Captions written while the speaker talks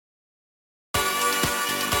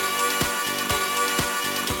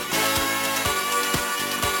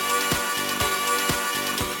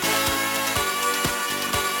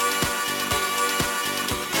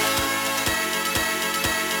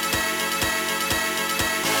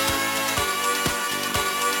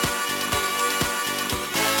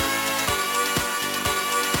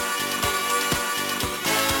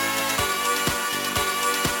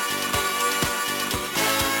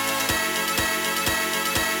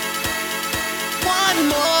One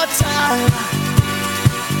more time.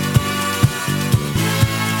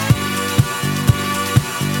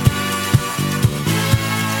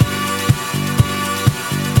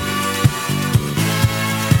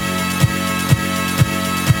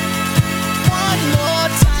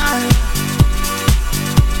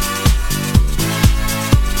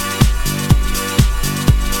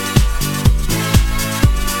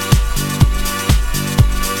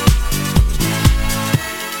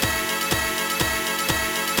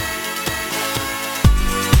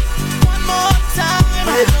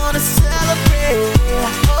 We're gonna celebrate,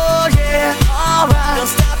 oh yeah, alright. Don't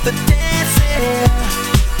stop the dancing.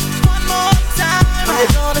 One more time. We're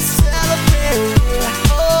gonna celebrate,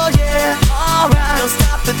 oh yeah, alright. Don't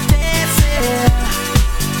stop the dancing.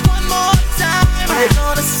 One more time. We're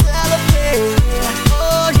gonna celebrate,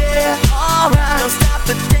 oh yeah, alright. Don't stop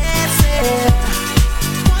the dancing.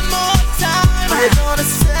 One more time. We're gonna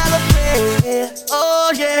celebrate,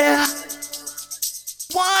 oh yeah.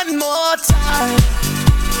 One more time.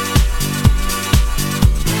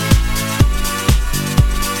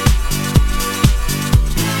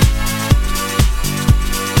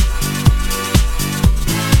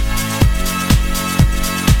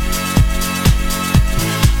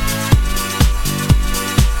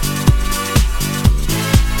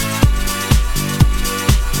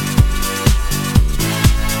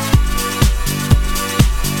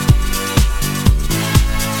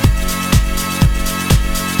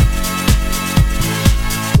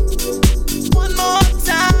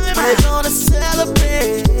 We're gonna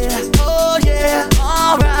celebrate, oh yeah,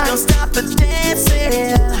 alright. Don't stop the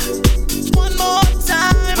dancing. One more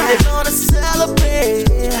time. We're gonna celebrate,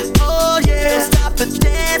 oh yeah. Don't stop the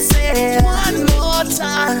dancing. One more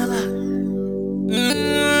time.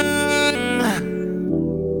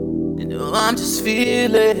 You know I'm just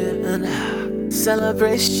feeling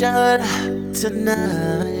celebration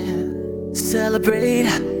tonight. Celebrate,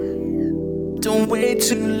 don't wait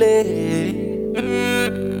too late.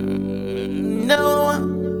 No,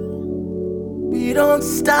 we don't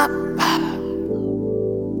stop.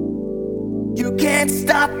 You can't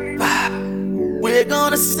stop. We're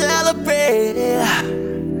gonna celebrate.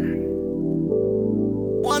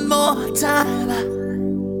 One more time.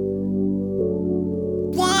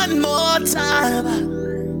 One more time.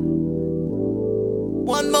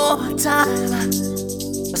 One more time.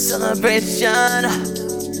 A celebration.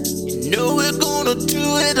 You know we're gonna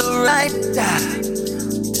do it right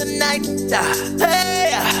tonight.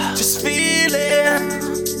 Hey, just feeling.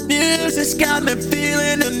 Music's got me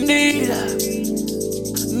feeling the need.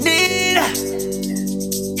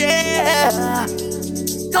 Yeah.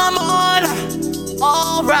 Come on.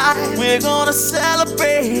 Alright, we're gonna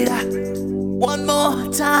celebrate one more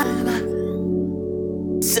time.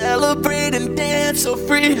 Celebrate and dance so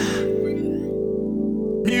free.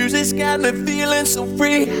 Music's got me feeling so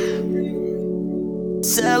free.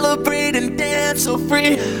 Celebrate and dance so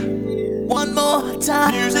free. One more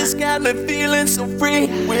time. Music's got me feeling so free.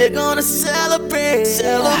 We're gonna celebrate.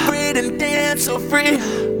 Celebrate and dance so free.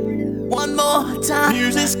 One more time.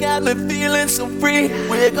 Music's got me feeling so free.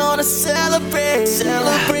 We're gonna celebrate.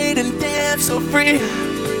 Celebrate and dance so free.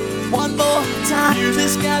 One more time.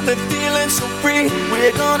 Music's got me feeling so free.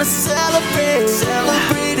 We're gonna celebrate.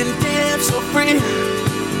 Celebrate and dance so free.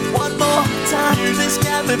 One more time. Music's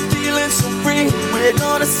got me feeling so free. We're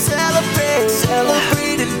gonna celebrate.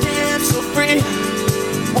 Celebrate and dance so free.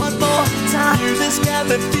 One more time. Music's got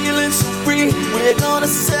me feeling so free. We're gonna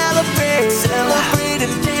celebrate. Celebrate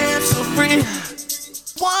and dance so free.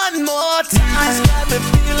 One more time. Music's got me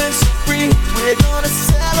feeling so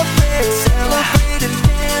free. We're gonna celebrate. Celebrate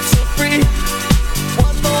and dance so free.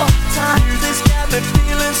 One more time. Music's got me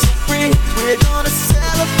feeling so free. We're gonna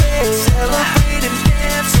celebrate. Celebrate and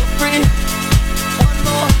dance so free. One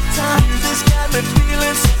more time. Music's got me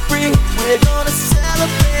feeling so free. We're gonna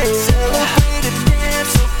celebrate. Celebrate and dance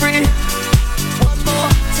so free. One more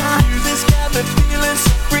time. Music's got me feeling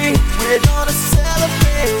so free. We're gonna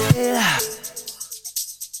celebrate.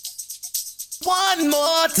 One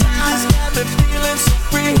more time. Music's got me feeling so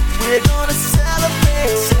free. We're gonna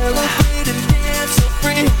celebrate. Celebrate and dance so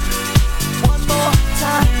free. One more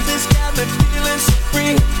time. Music's got me feeling so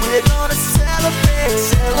free. We're gonna celebrate.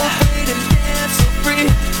 Celebrate and dance so free.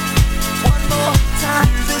 One more time.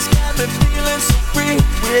 Music's got me feeling so free.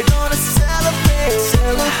 We're gonna celebrate.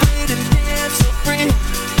 Celebrate and dance so free.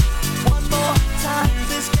 One more time.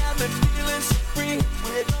 Music's got me feeling so free.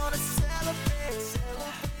 We're gonna celebrate. Celebrate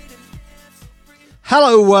and dance so free.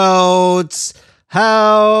 Hello world,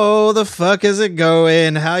 how the fuck is it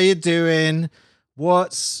going? How you doing?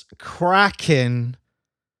 What's cracking?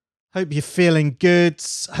 Hope you're feeling good.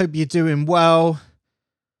 Hope you're doing well.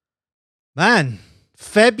 Man,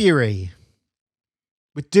 February.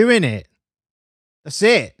 We're doing it. That's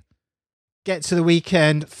it. Get to the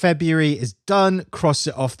weekend. February is done. Cross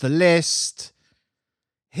it off the list.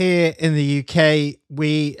 Here in the UK,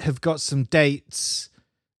 we have got some dates,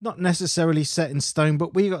 not necessarily set in stone,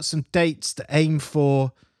 but we got some dates to aim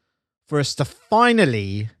for us to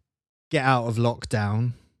finally get out of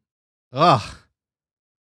lockdown.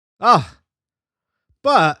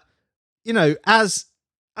 But, you know, as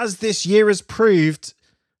this year has proved,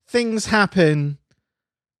 things happen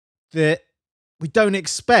that we don't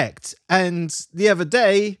expect. And the other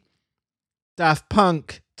day, Daft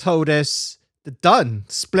Punk told us they're done,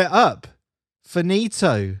 split up,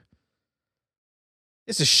 finito.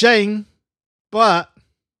 It's a shame, but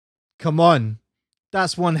come on,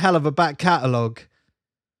 that's one hell of a back catalogue.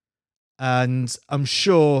 And I'm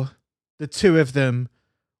sure the two of them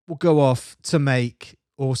will go off to make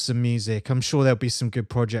awesome music. I'm sure there'll be some good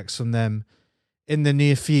projects from them in the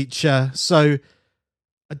near future. So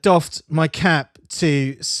I doffed my cap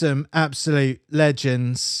to some absolute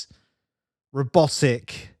legends,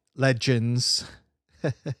 robotic legends.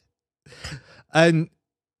 And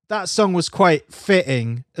that song was quite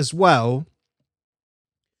fitting as well,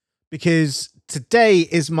 because today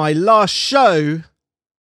is my last show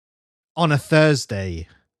on a Thursday.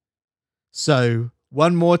 So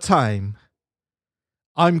one more time,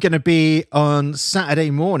 I'm going to be on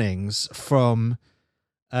Saturday mornings from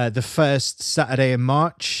the first Saturday in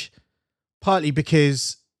March, partly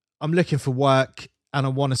because I'm looking for work and I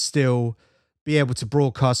want to still be able to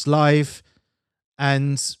broadcast live.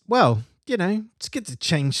 And, well, you know, it's good to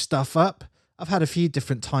change stuff up. I've had a few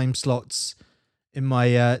different time slots in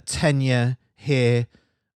my tenure here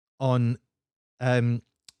on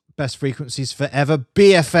Best Frequencies Forever,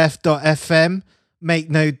 BFF.FM.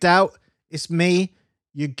 Make no doubt, it's me,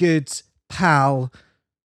 your good pal,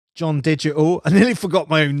 John Digital. I nearly forgot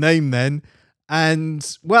my own name then. And,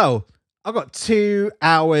 well, I've got 2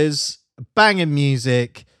 hours of banging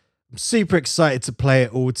music. I'm super excited to play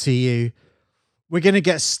it all to you. We're going to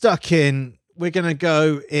get stuck in. We're going to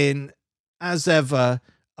go in, as ever,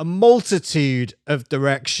 a multitude of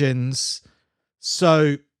directions.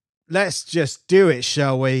 So let's just do it,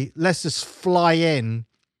 shall we? Let's just fly in.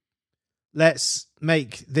 Let's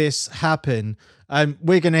make this happen.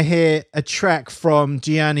 We're going to hear a track from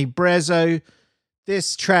Gianni Brezzo.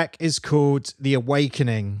 This track is called The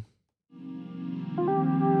Awakening.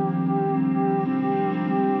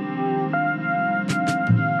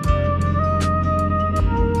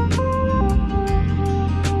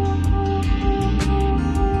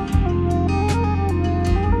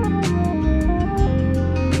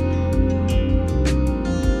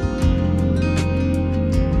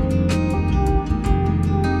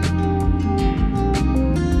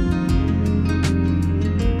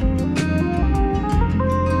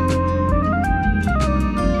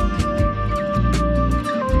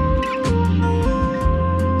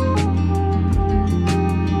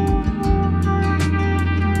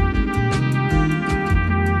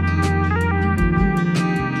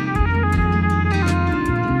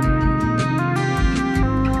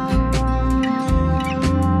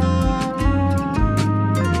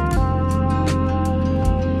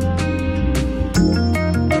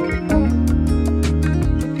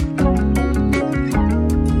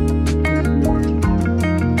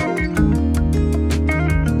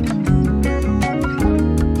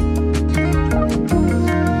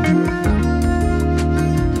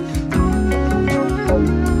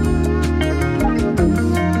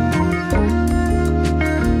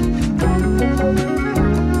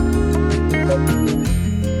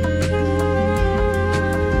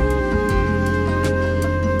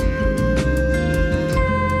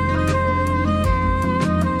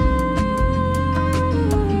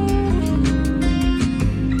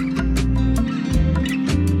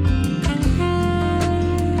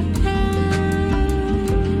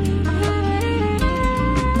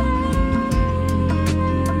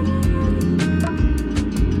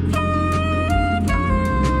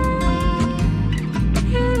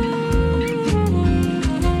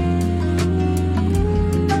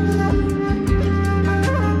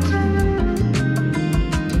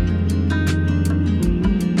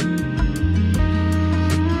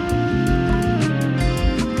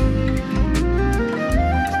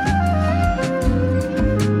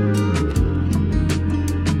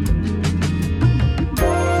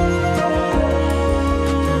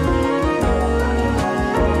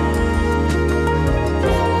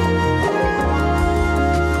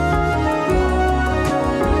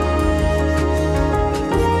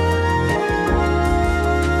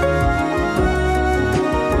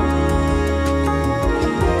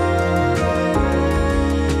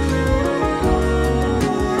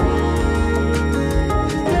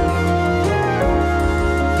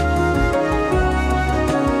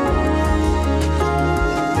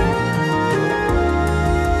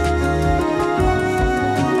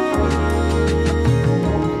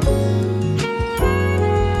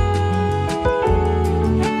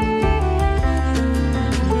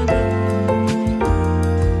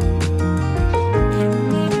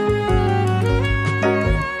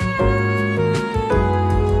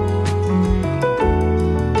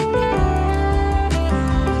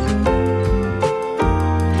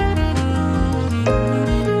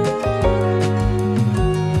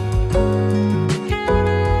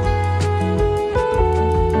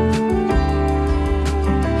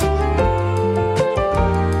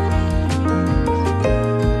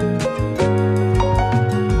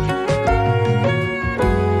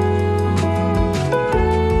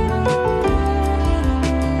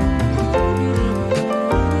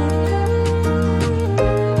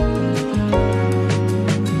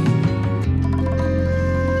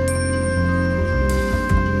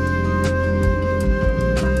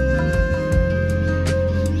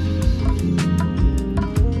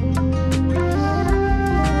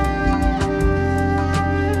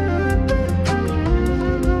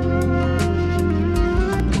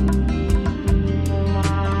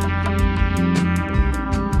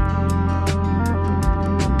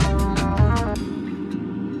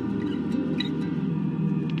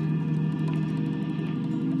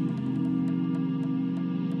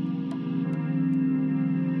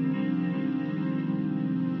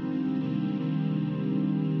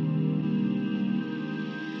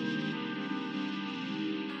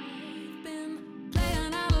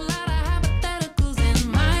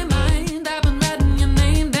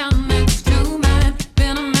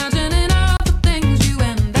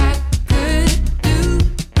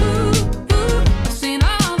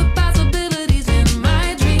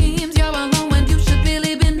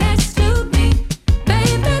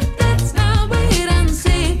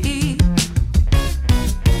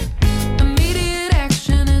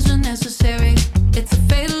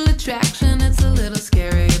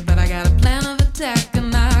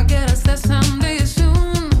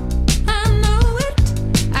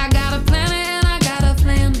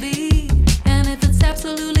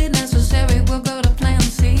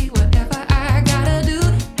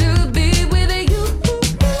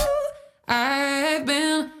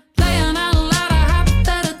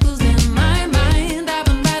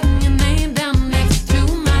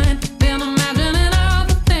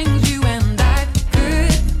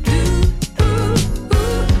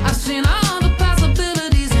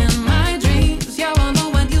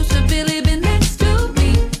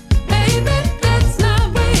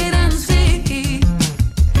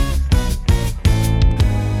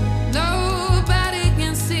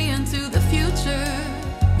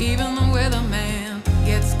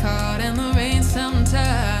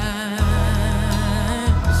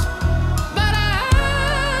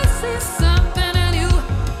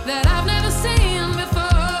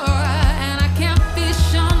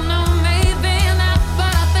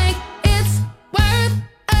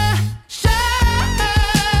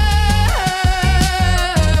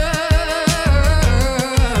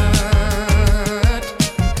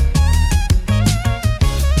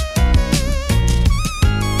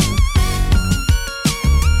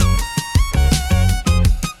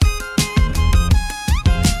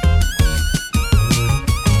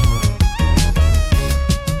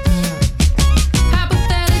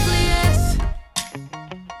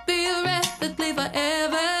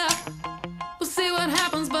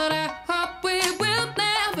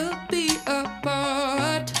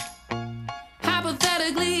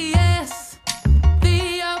 Hypothetically, yes.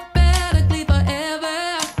 Theoretically,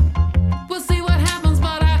 forever. We'll see what happens,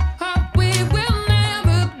 but I hope we will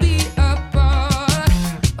never be apart.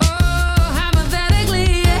 Oh,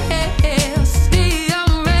 hypothetically, yes.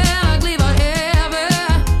 Theoretically, forever.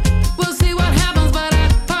 We'll see what happens, but I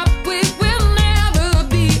hope we will never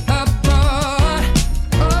be apart.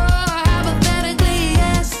 Oh, hypothetically,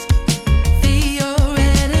 yes.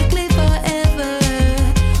 Theoretically, forever.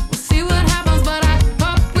 We'll see what happens, but I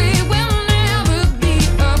hope we will never be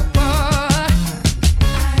apart.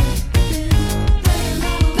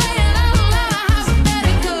 Playing out a lot of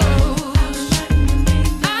hypotheticals.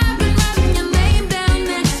 I've been writing your name down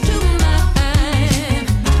next to mine.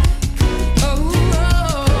 Oh,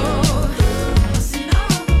 seeing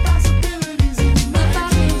all the possibilities in my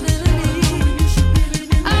possibilities.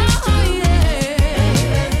 Oh yeah,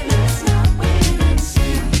 let's not wait and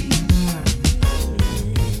see.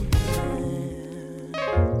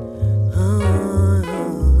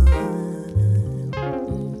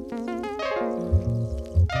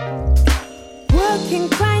 Working,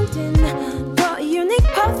 grinding, got a unique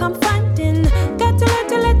path I'm finding. Got to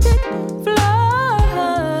let it flow.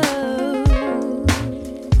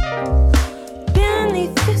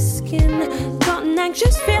 Beneath the skin, got an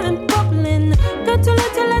anxious feeling bubbling. Got to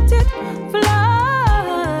let it flow.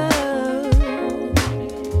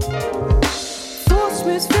 Thoughts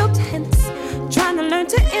moves feel tense, trying to learn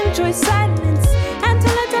to enjoy silence and to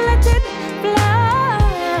let it flow.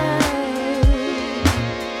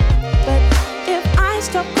 But if I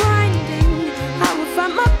stop grinding, I will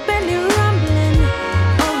find my belly rumbling.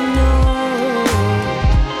 Oh no.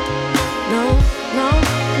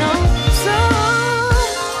 So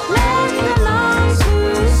let the lungs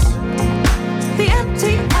loose, the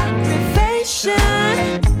empty aggravation.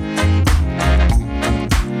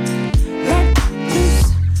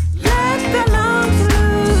 Let the lungs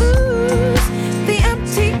loose, the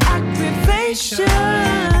empty aggravation.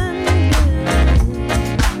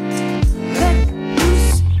 Let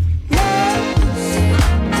loose, let loose,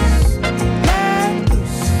 let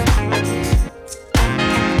loose.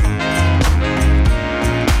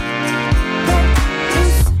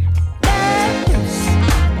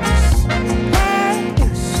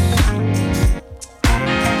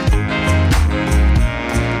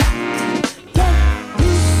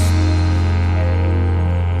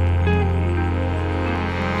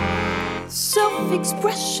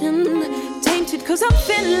 Self-expression tainted cause I'm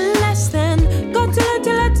feeling less than. Got to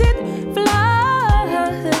let it fly.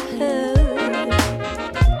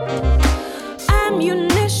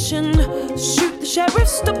 Ammunition, shoot the sheriff,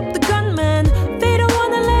 stop the gunman. They don't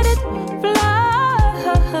wanna let it fly.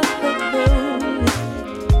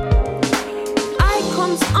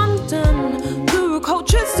 Icons undone, guru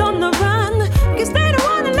culture's on the run, cause they don't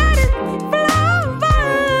wanna let it fly.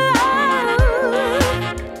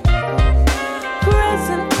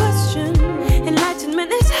 Present question,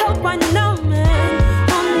 enlightenment is help, I know, man.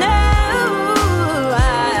 Oh no.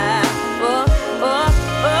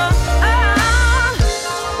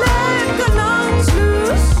 Let the lungs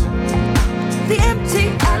loose,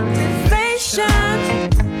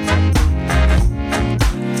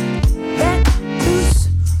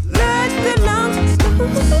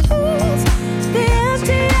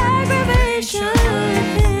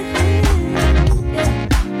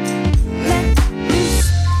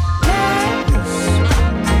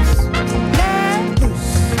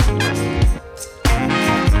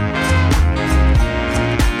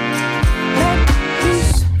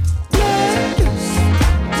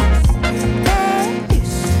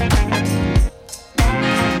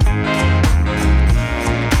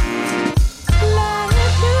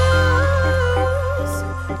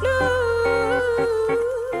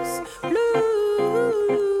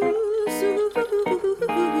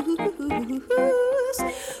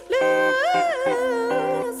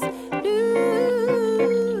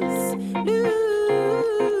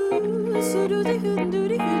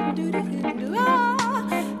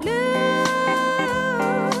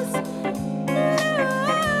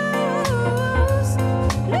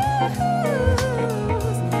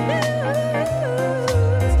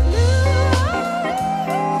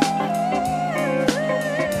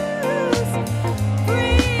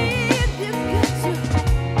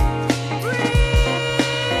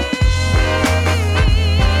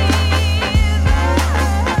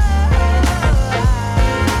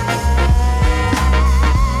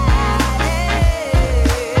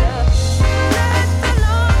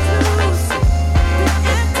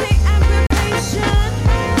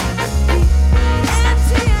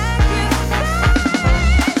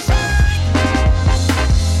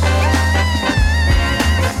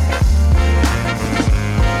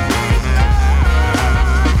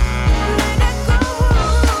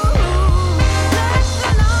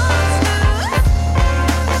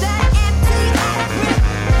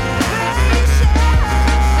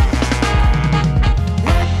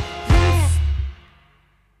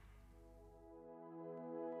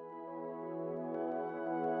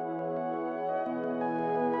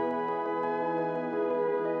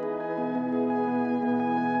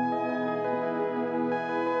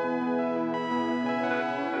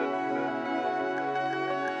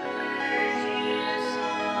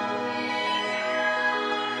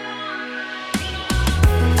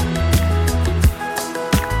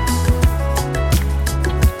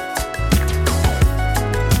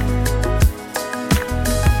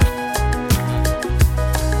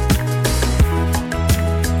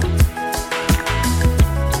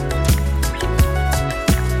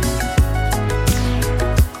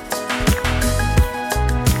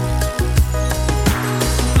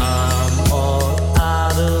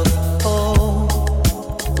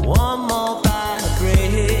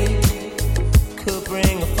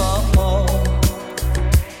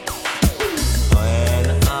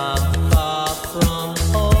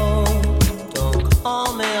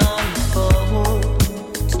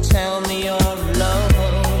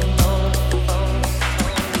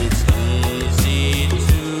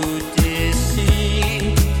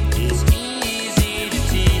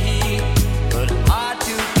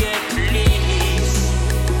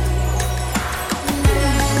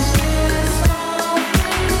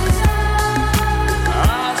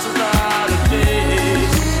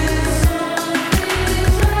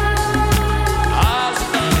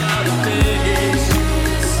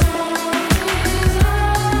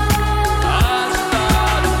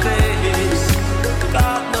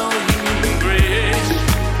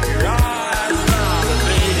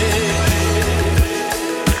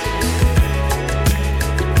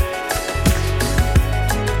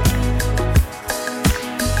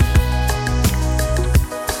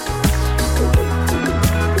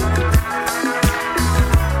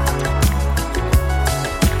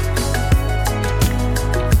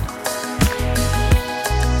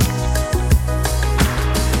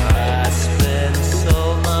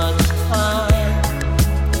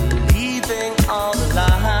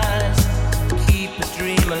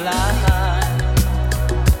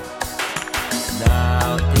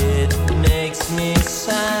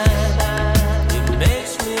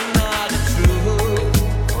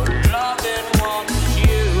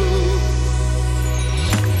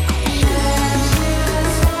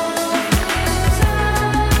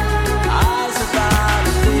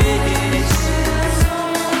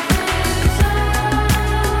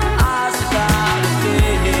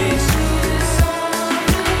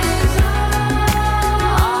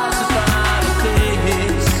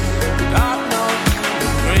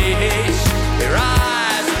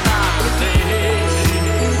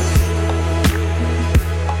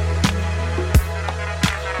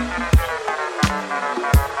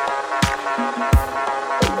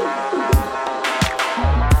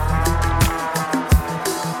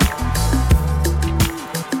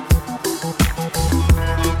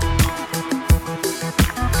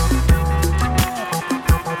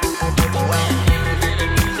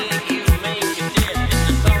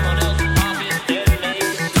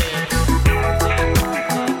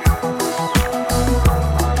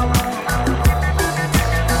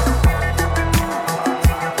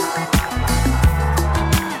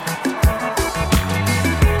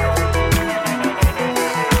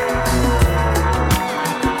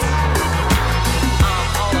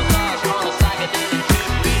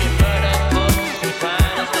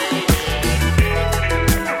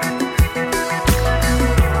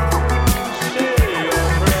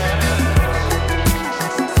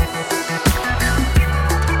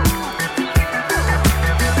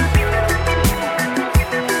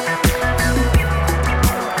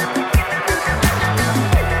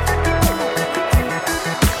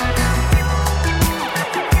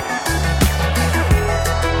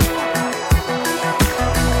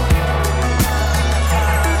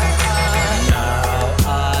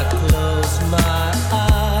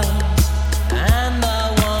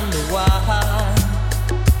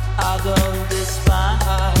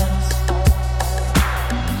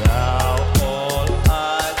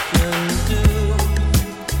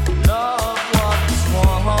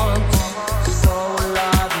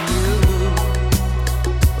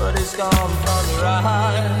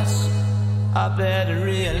 I better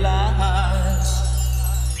realize.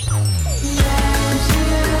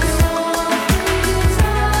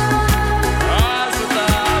 Eyes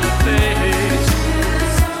without a face.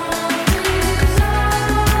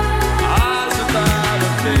 Eyes without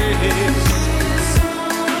a face.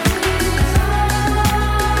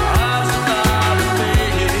 Eyes without a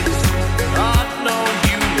face. Got no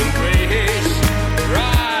human grace.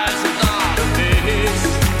 Eyes without a face.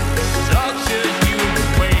 Such a human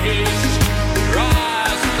waste.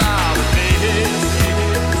 Eyes without a face.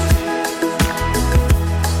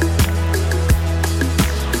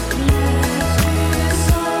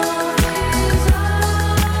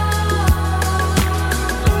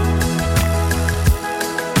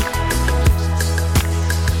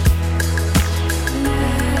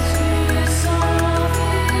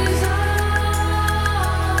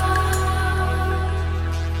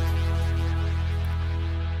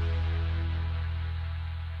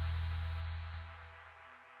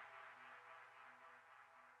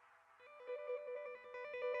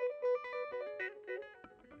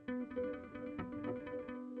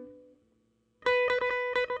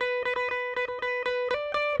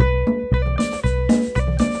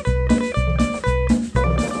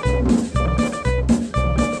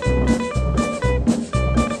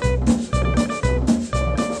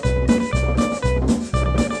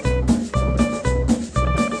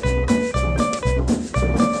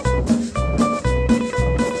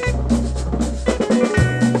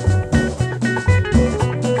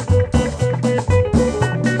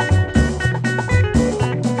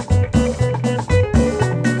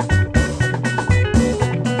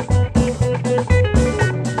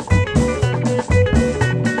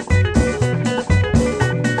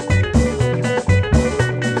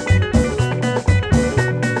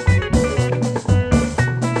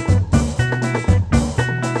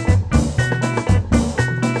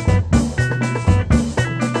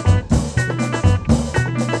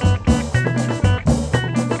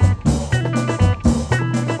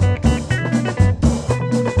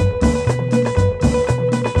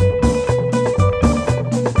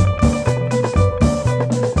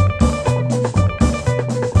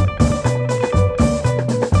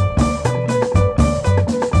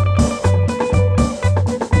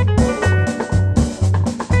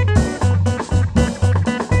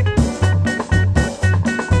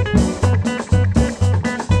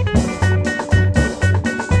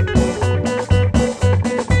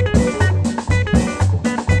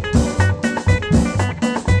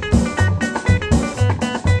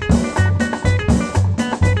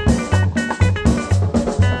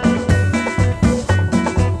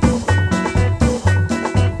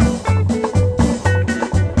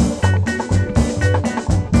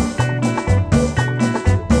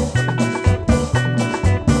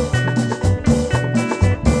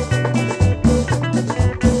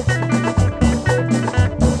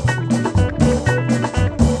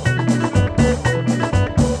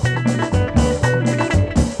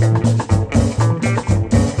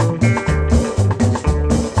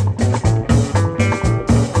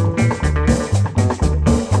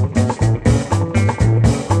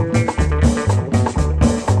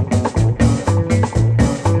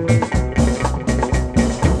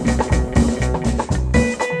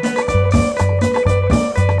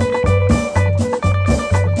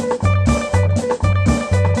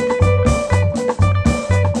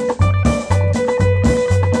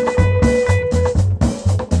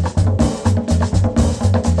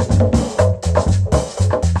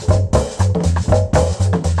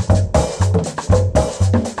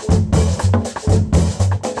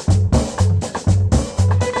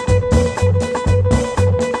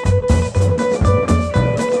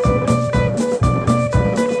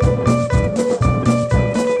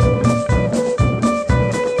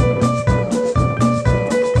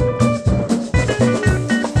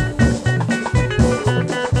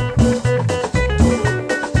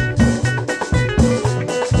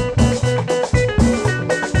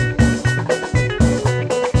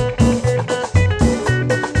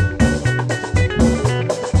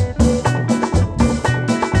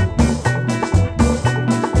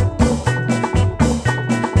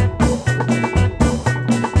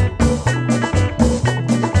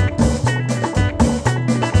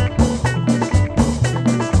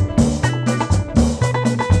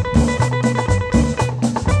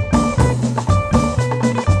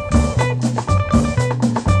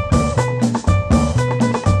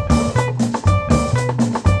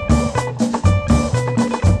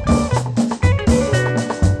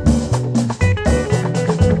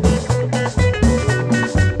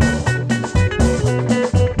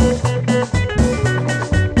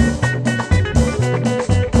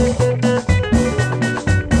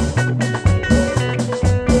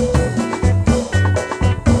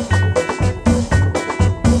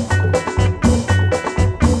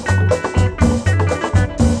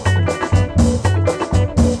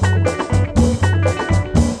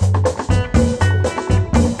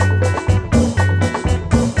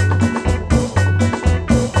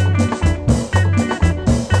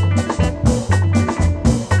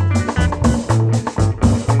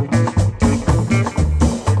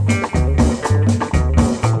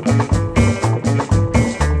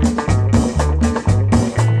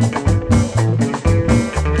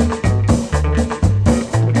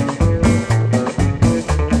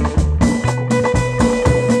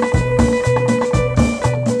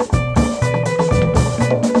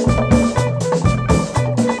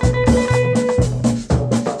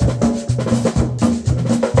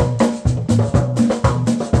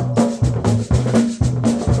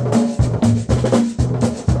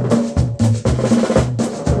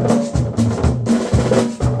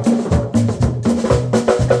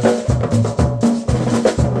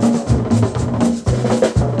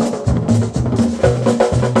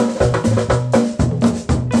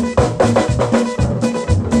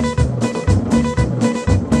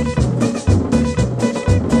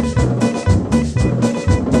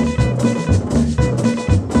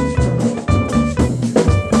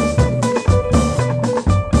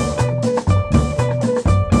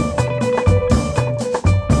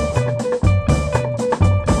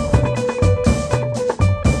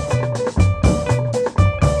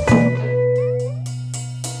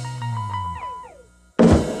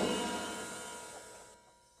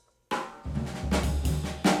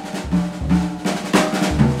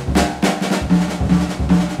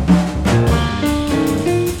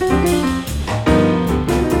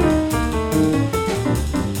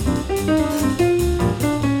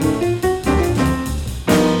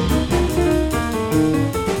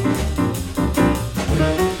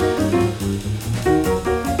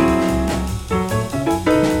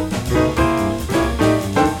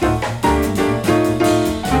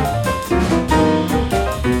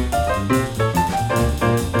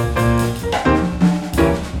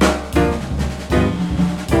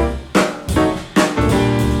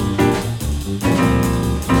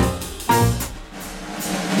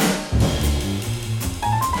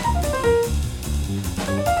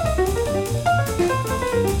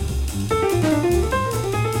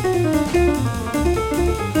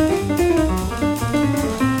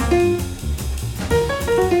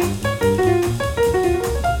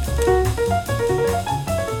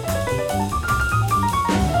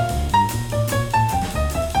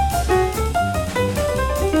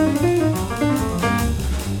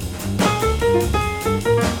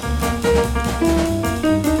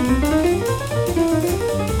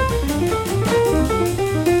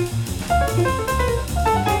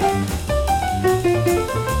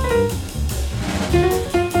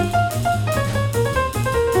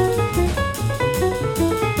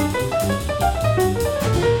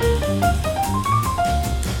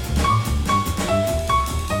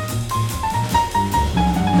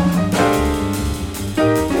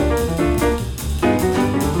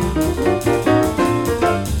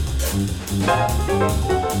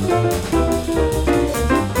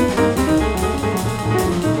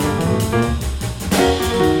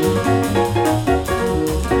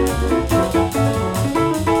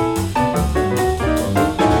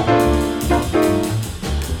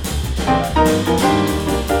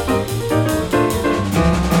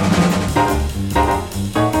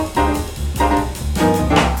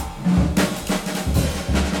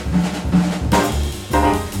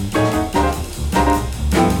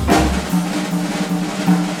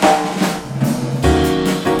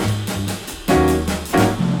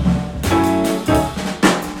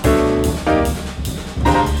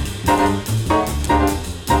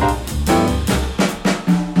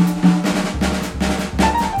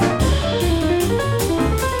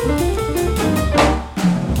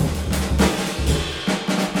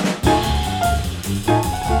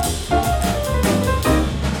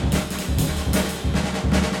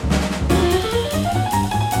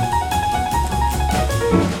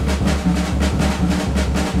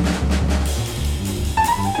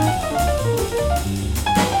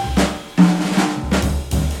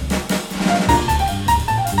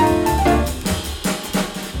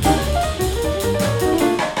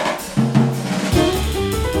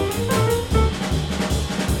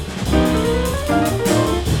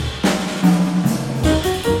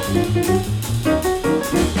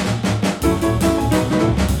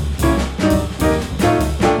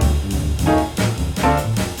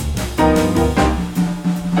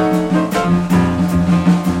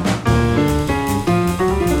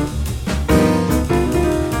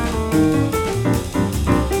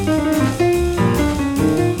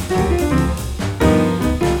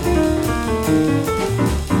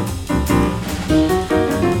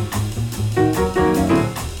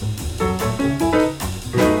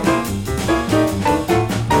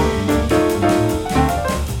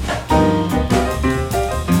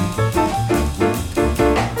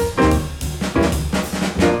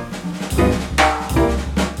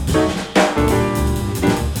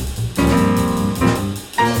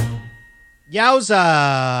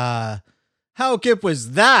 Yowza! How good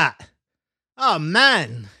was that? Oh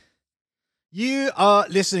man. You are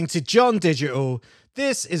listening to John Digital.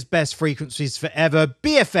 This is Best Frequencies Forever,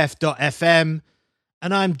 BFF.FM,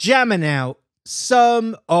 and I'm jamming out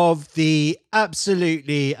some of the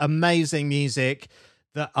absolutely amazing music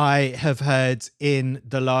that I have heard in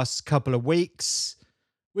the last couple of weeks.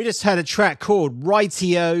 We just had a track called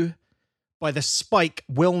Rightio by the Spike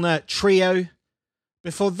Wilner Trio.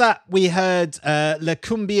 Before that, we heard La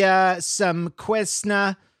Cumbia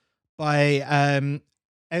Samquesna by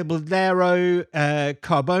Abelero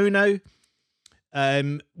Carbono.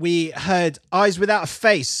 We heard Eyes Without a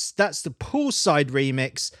Face. That's the poolside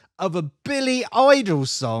remix of a Billy Idol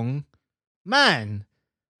song. Man,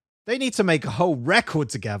 they need to make a whole record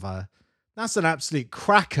together. That's an absolute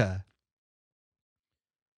cracker.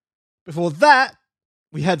 Before that,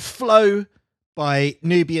 we had Flow by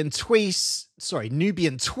Nubian Twist featuring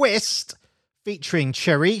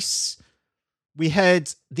Cherise. We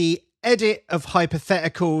heard the edit of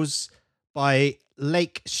Hypotheticals by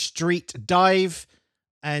Lake Street Dive.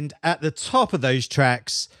 And at the top of those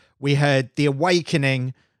tracks, we heard The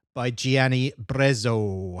Awakening by Gianni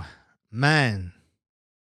Brezzo. Man,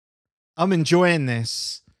 I'm enjoying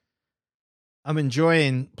this. I'm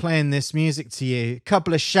enjoying playing this music to you. A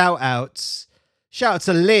couple of shout outs. Shout out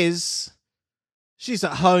to Liz. She's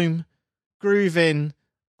at home grooving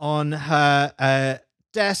on her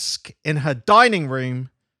desk in her dining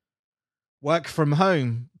room. Work from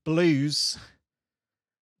home blues.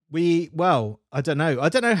 I don't know. I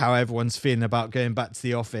don't know how everyone's feeling about going back to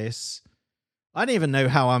the office. I don't even know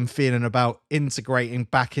how I'm feeling about integrating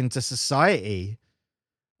back into society.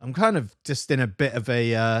 I'm kind of just in a bit of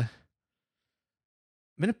a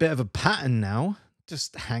pattern now,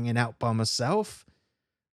 just hanging out by myself.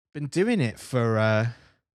 Been doing it for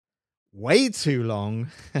way too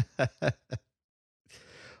long.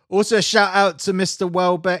 Also, a shout out to Mr.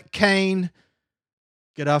 Welbeck Kane.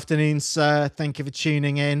 Good afternoon, sir. Thank you for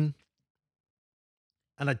tuning in.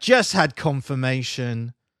 And I just had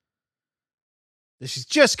confirmation that she's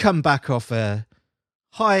just come back off a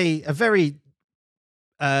very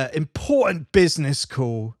important business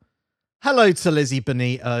call. Hello to Lizzie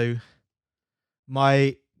Benito,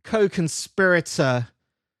 my co-conspirator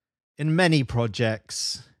in many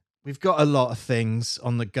projects. We've got a lot of things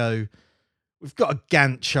on the go. We've got a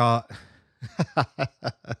Gantt chart. I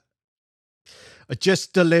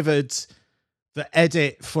just delivered the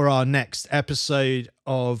edit for our next episode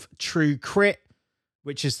of True Crit,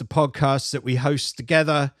 which is the podcast that we host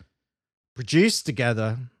together, produce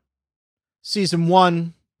together. Season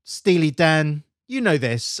 1, Steely Dan. You know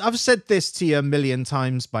this. I've said this to you a million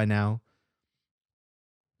times by now.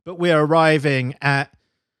 But we're arriving at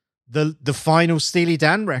the final Steely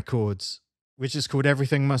Dan records, which is called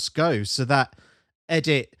Everything Must Go. So that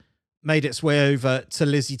edit made its way over to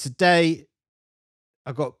Lizzie today.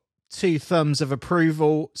 I got 2 thumbs of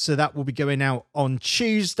approval, so that will be going out on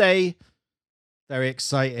Tuesday. Very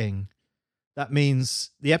exciting. That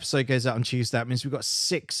means the episode goes out on Tuesday. That means we've got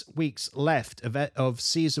 6 weeks left of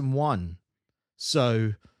season 1.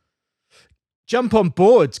 So jump on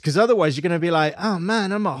board, because otherwise you're going to be like, oh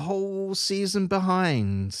man, I'm a whole season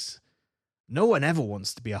behind. No one ever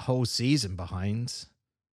wants to be a whole season behind. Let's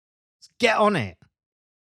get on it.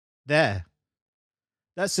 There.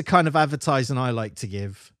 That's the kind of advertising I like to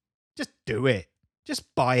give. Just do it.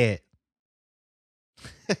 Just buy it.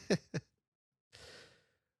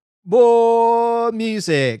 More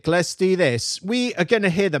music. Let's do this. We are going to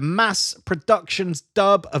hear the Mass Productions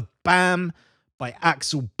dub of Bam by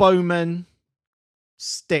Axel Bowman.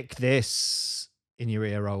 Stick this in your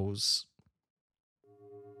ear holes.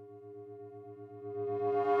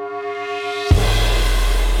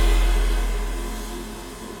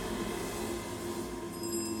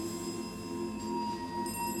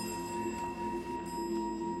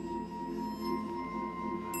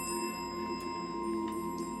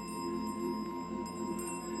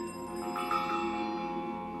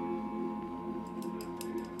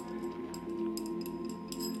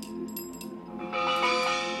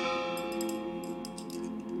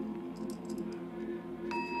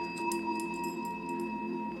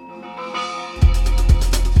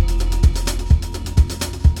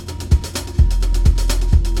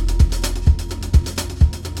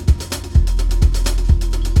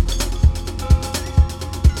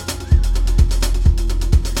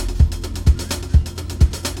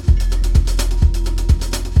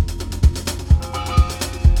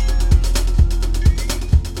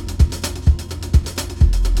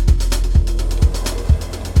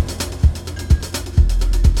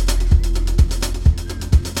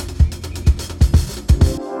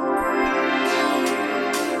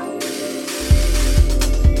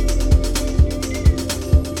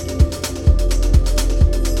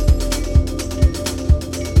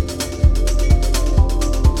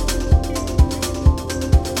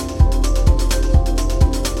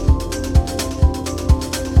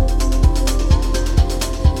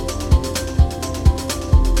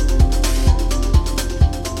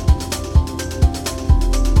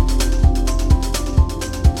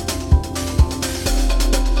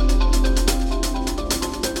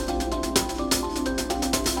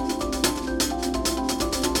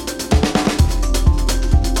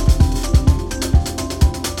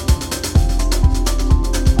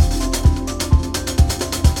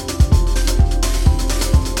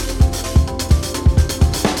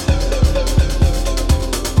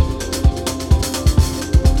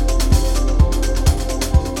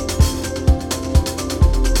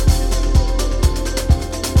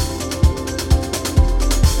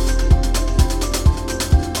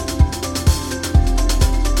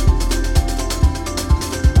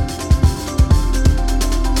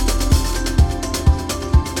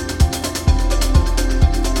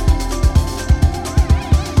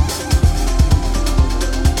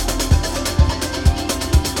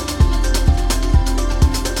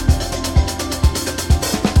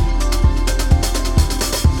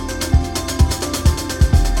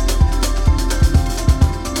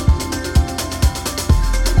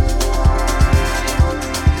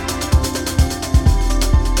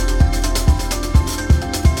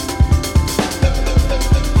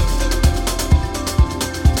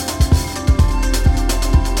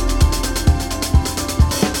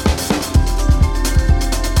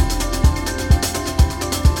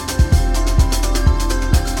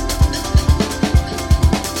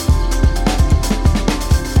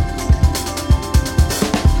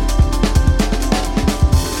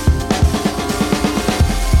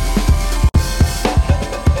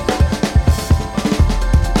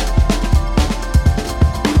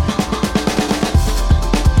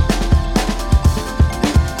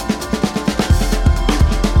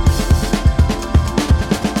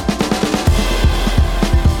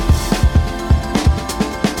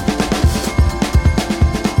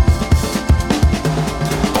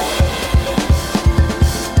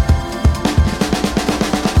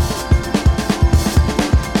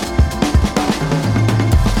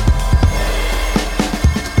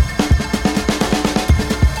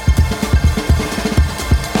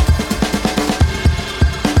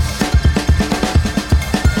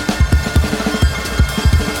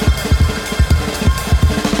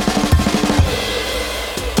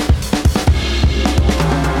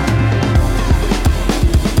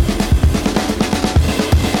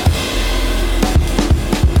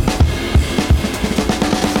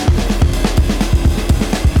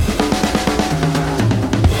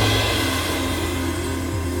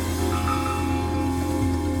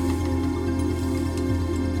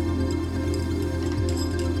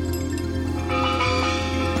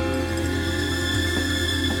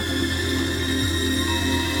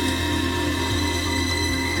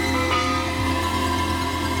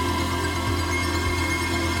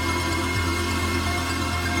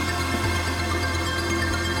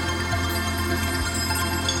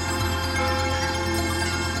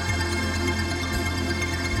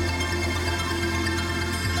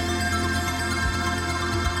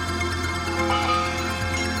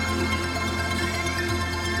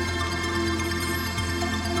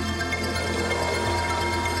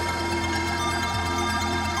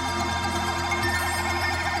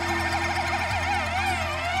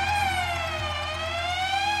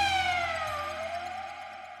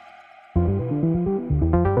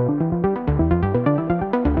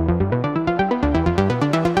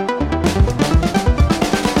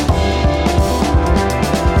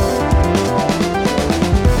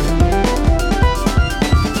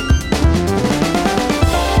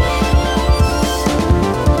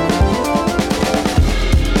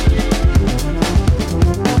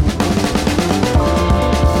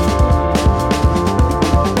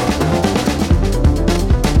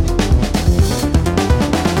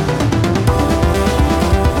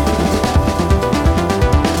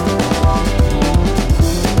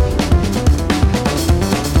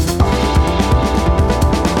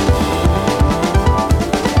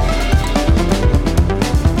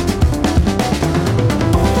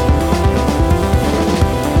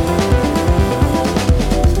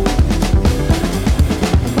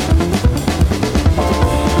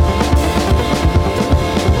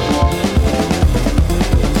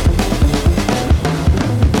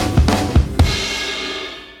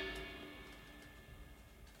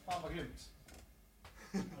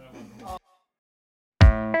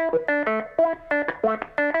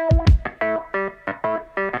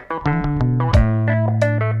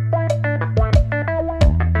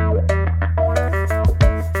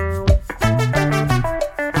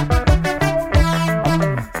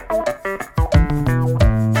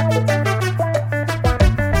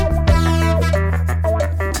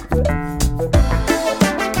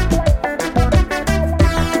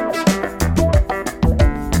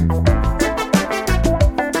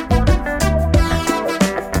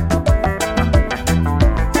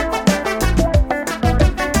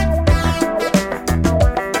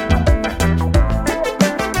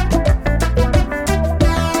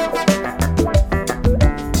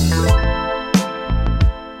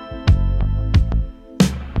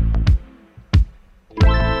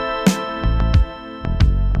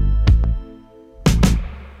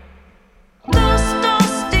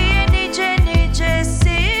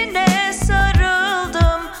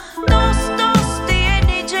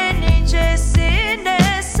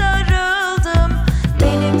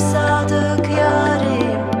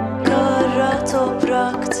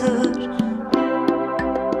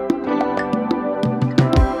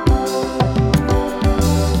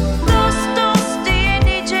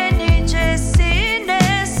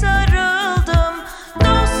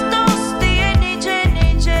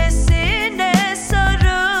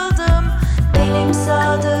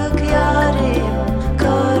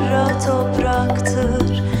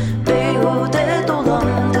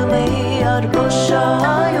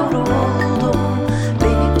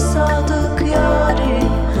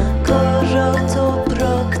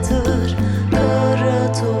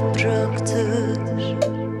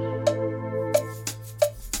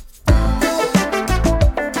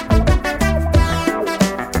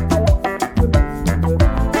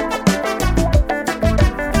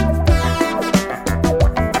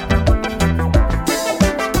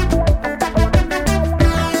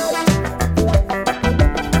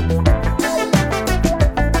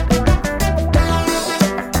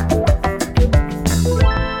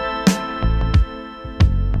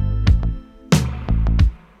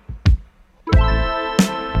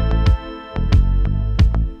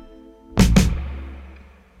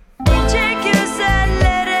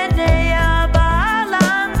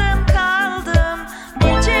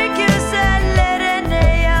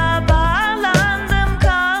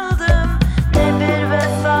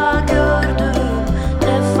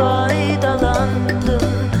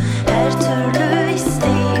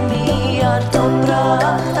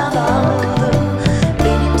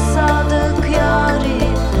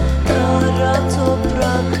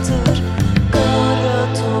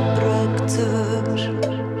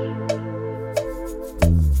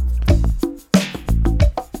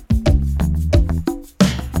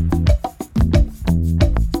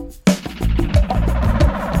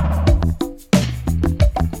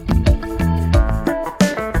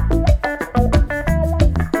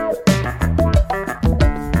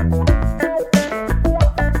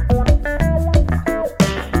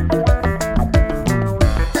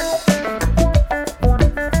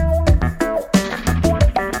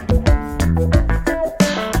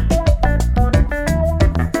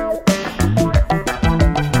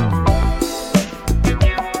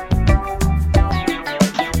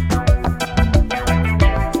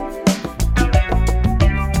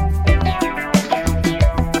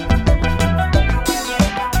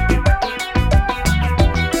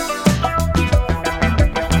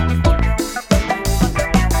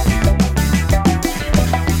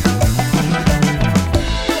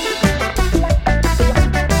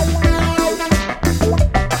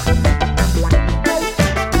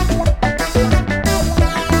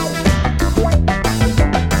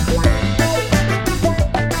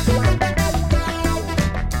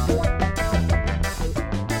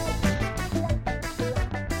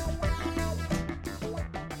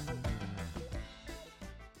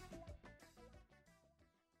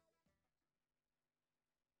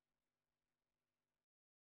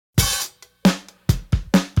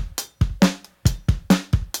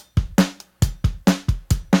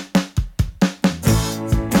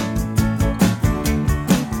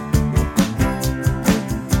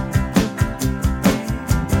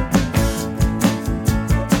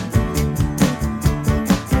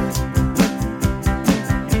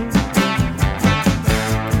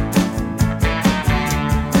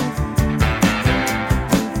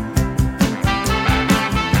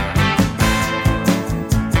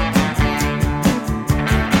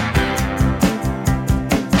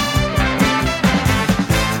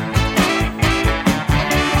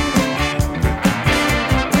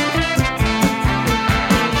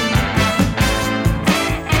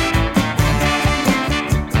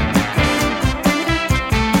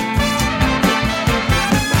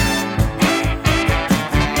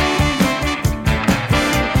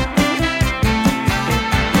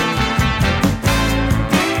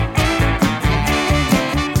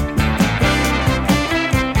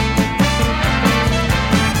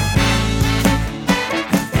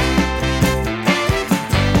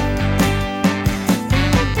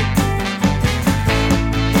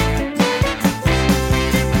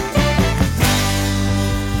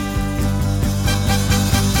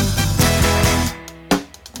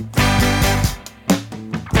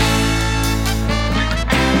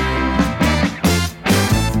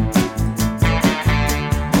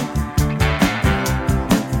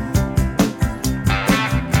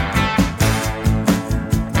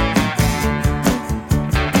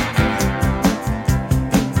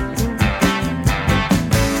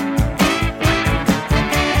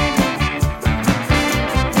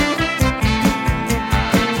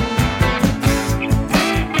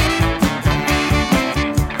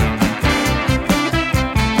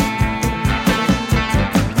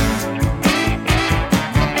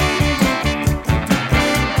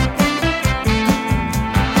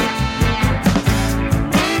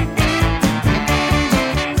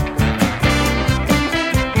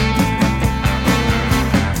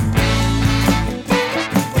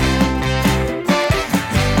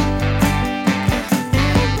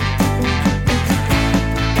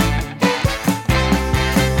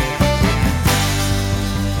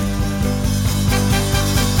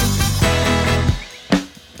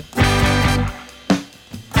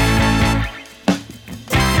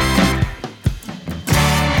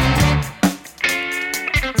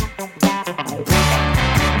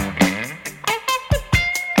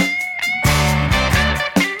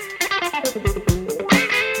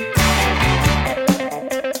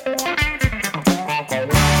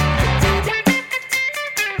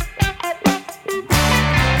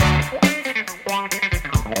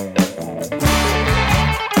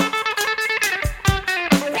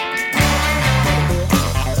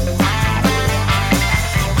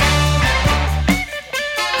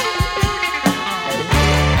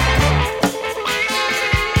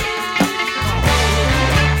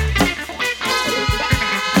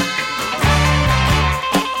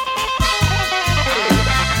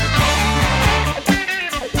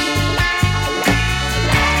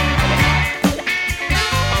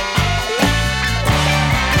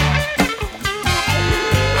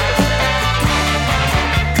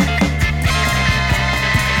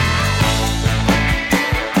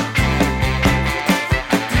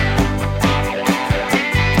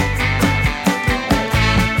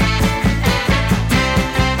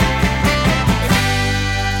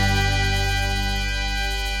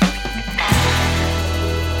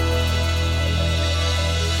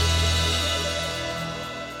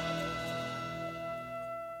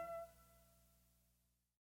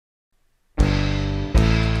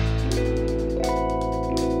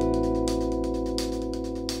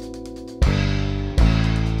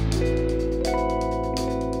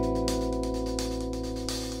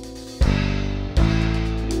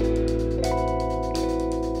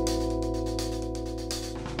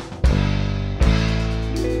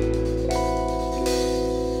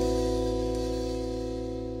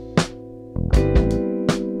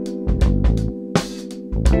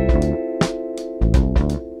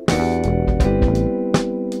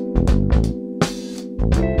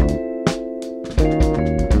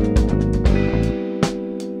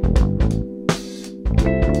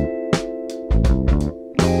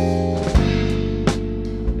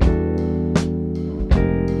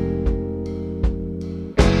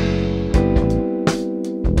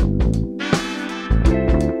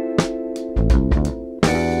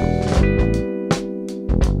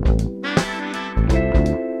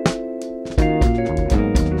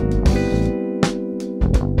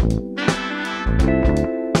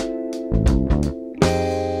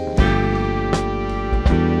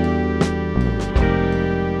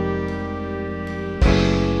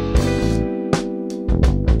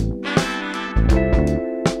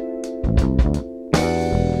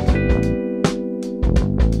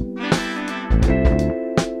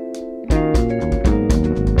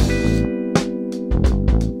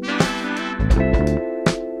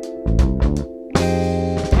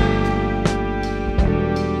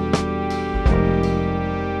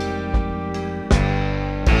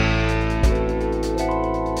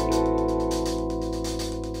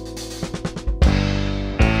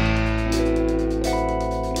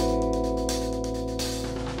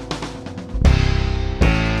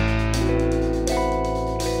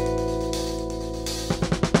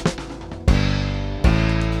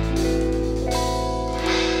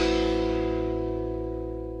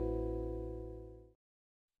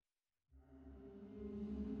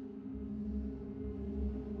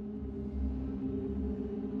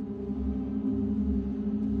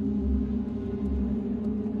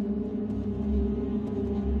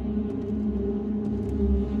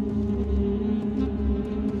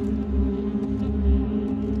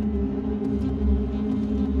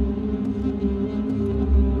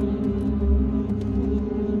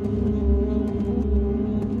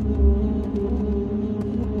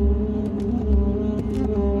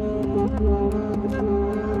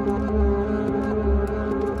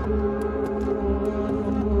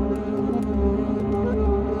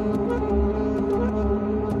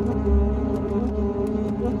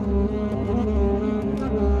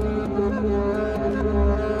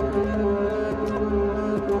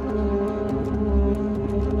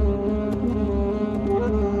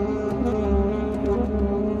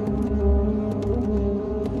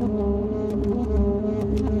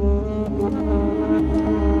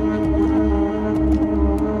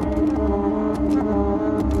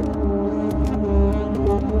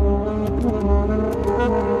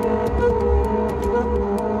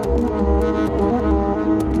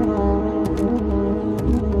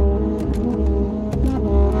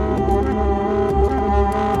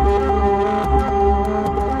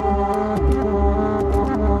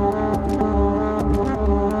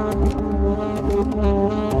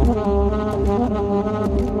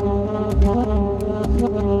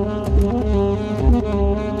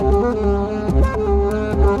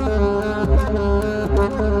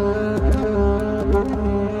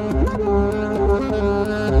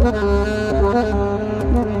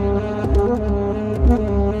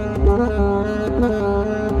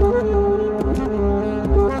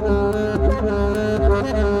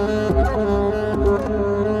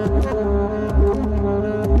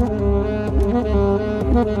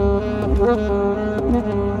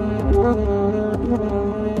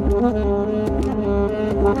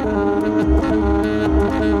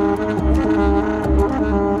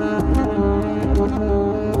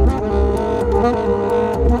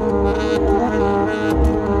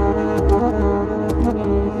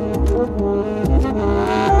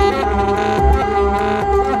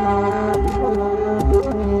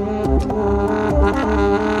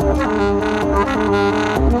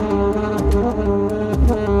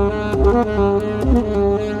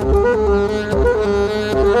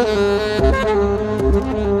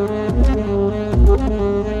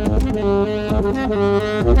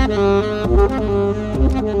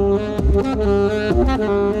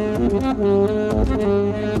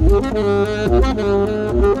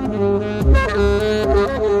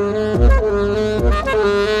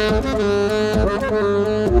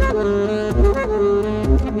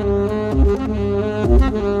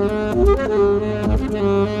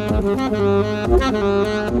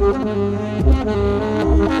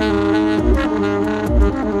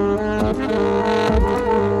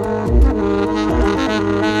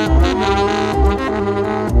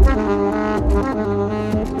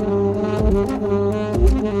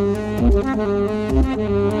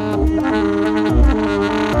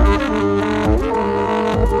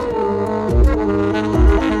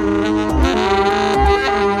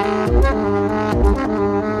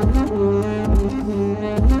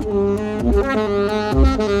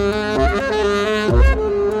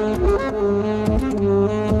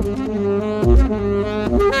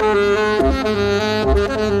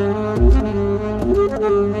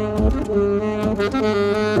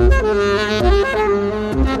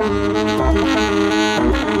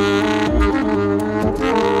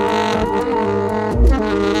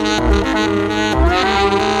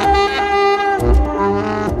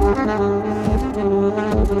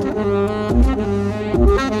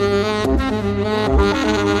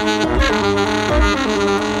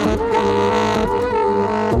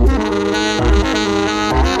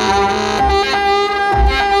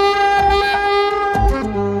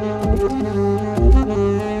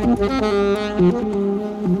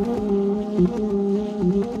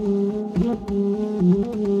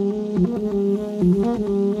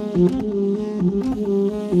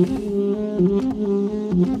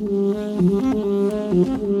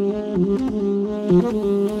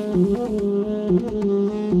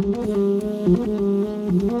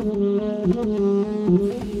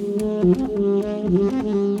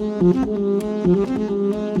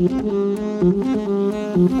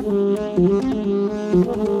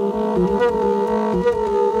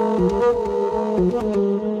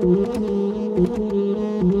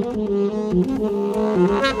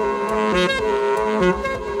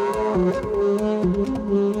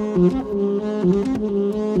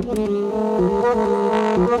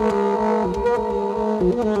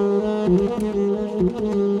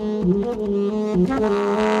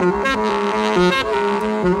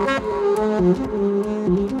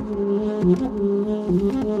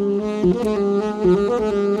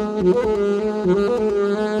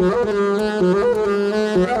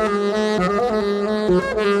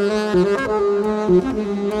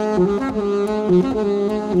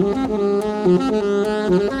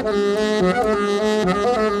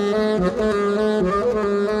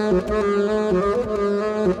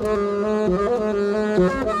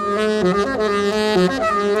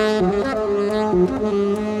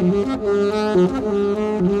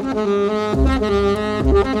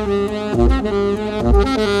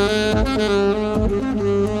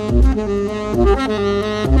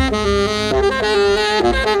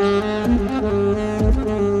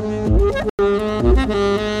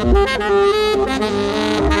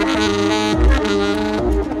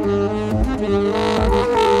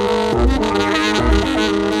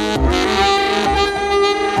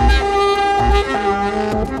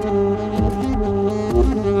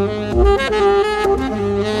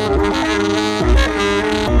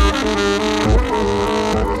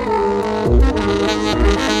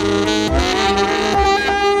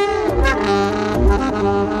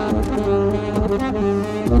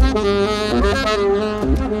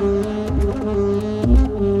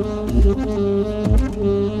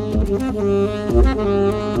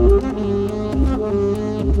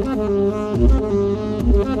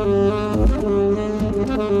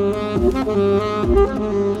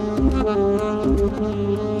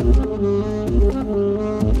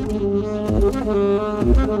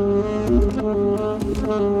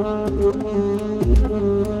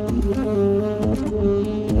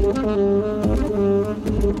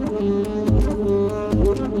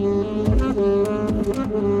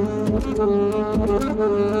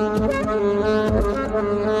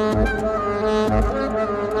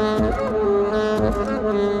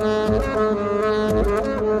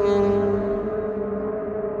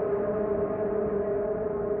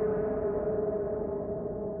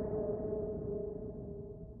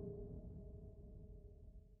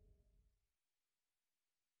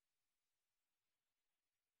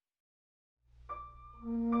 Now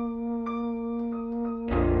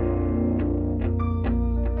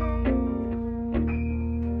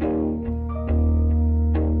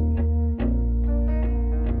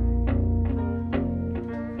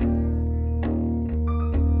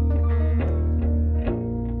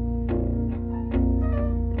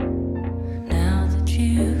that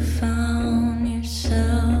you found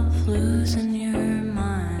yourself losing your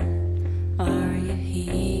mind, are you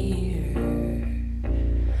here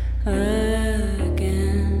again?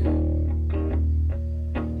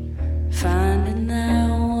 Finding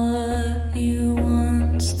out what you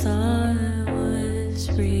once thought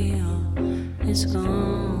was real is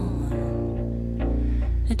gone,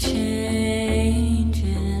 a changing.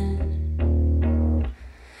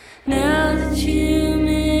 Now that you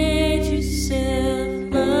made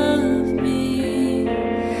yourself love me,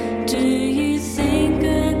 do you think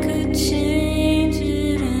I could change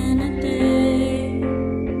it in a day?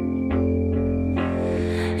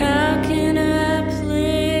 How can I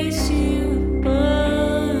place you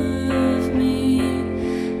above me?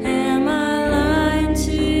 Am I lying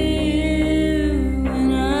to you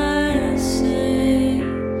when I say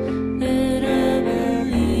that I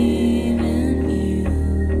believe in you?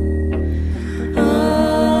 Oh,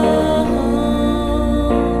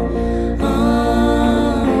 oh,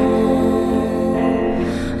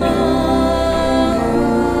 oh,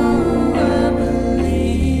 I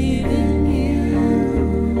believe in you.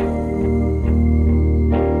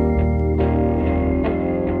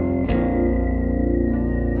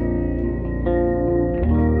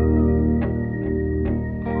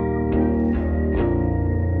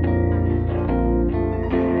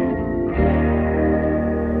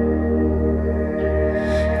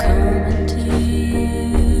 Coming to you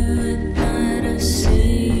at night, I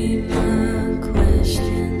see my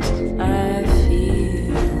questions, I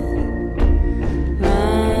feel my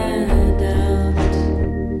doubts,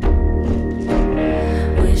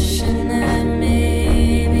 wishing that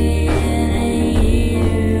maybe in a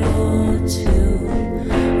year or two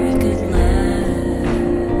we could laugh,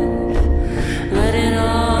 let it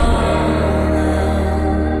all out.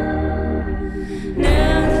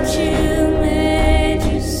 Now that you made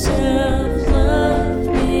yourself love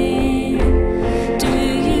me, do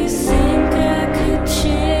you think I could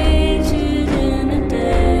change it in a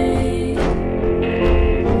day?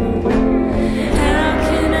 How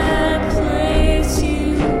can I place you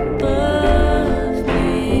above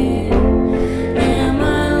me? Am I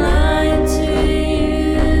lying to you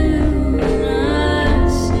when I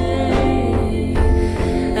say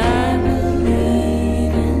I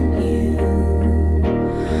believe in you?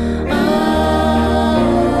 Oh,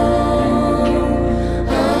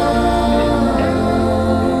 oh,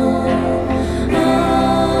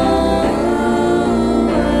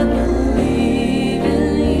 I believe in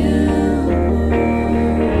you.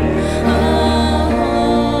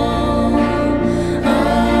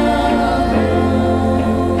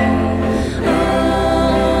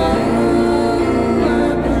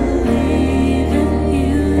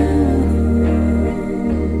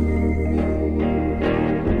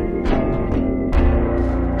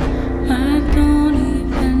 I don't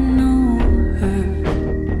even know her.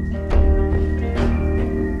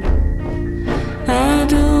 I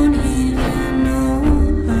don't even know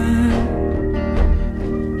her.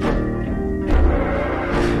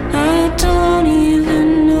 I don't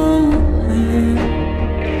even know her.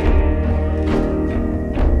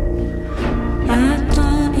 I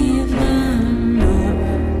don't even know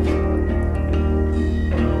her.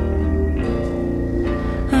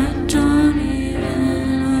 I don't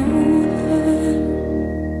even know her.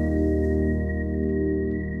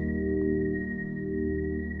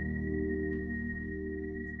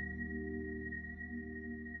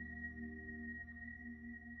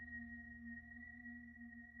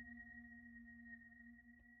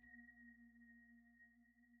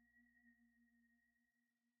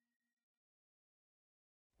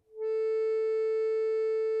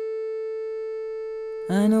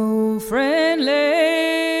 An old friend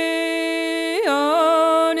lay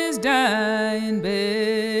on his dying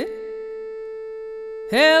bed,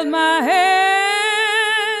 held my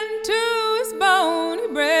hand to his bony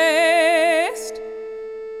breast,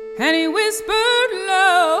 and he whispered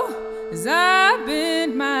low as I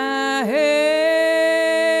bent my head,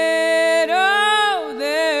 oh,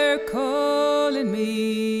 they're calling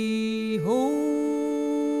me home.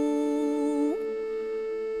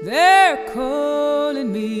 They're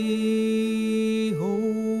calling me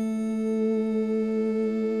home.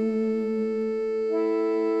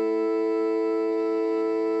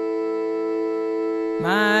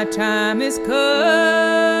 My time has come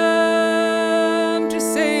to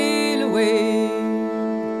sail away.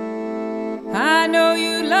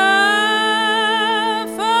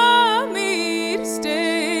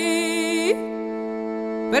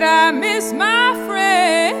 but I miss my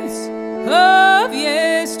friends of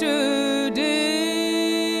yesterday.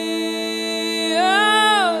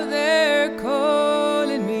 Oh, they're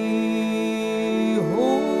calling me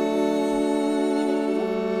home.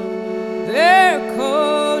 They're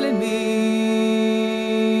calling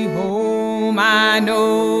me home. I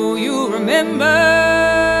know you remember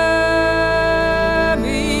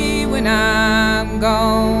me when I'm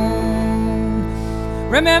gone.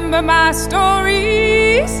 Remember my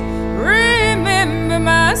stories, remember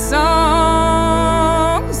my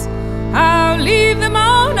songs. I'll leave them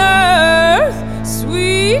on earth,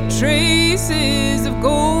 sweet traces of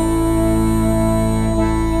gold.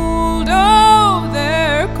 Oh,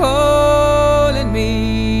 they're calling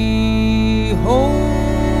me home.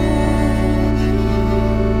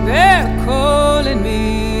 They're calling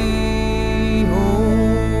me home.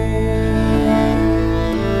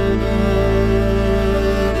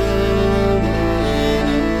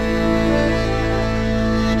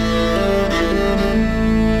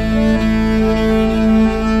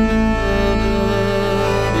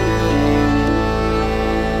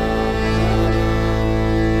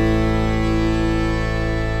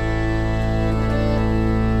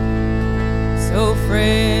 So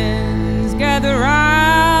friends, gather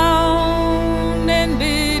round and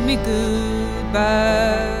bid me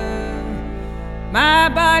goodbye. My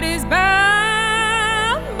body's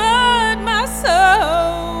bound, but my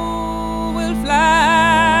soul will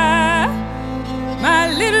fly. My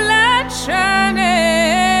little light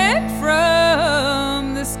shining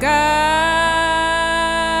from the sky.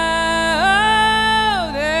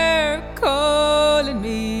 Oh, they're calling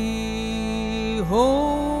me home.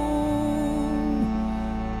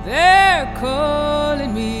 They're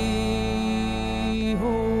calling me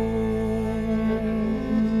home.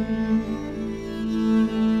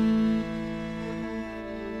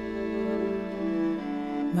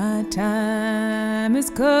 My time has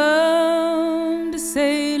come to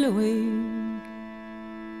sail away.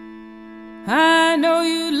 I know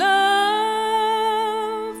you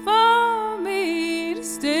love for me to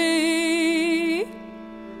stay,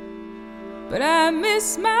 but I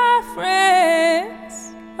miss my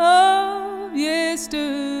friends of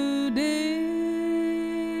yesterday.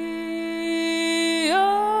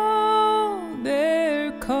 Oh,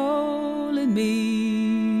 they're calling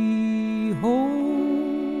me home.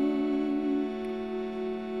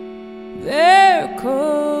 They're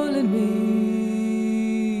calling me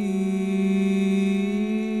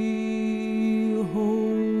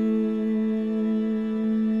home.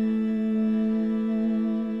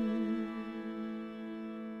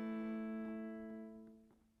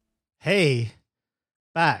 Hey,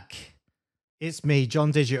 back. It's me,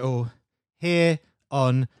 John Digital, here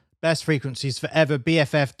on Best Frequencies Forever,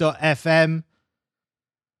 BFF.FM.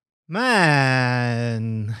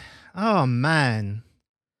 Man. Oh, man.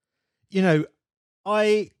 You know,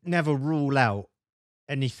 I never rule out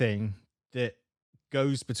anything that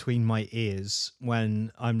goes between my ears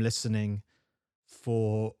when I'm listening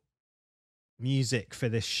for music for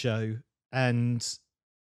this show. And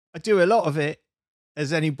I do a lot of it,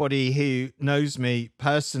 as anybody who knows me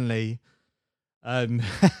personally.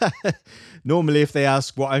 Normally, if they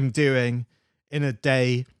ask what I'm doing in a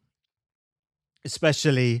day,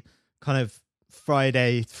 especially kind of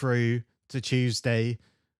Friday through to Tuesday,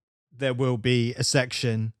 there will be a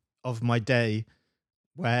section of my day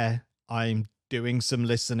where I'm doing some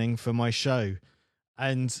listening for my show.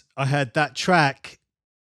 And I heard that track.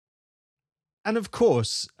 And of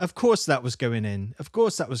course that was going in. Of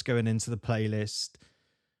course that was going into the playlist.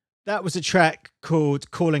 That was a track called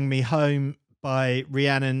Calling Me Home by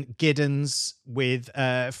Rhiannon Giddens with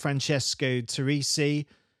Francesco Teresi.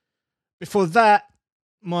 Before that,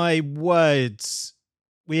 my words,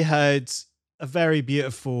 we heard a very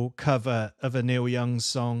beautiful cover of a Neil Young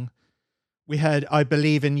song. We heard I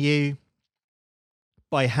Believe in You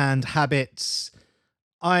by Hand Habits.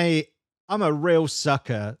 I'm a real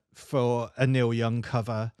sucker for a Neil Young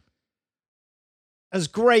cover. As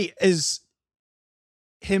great as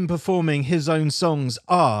him performing his own songs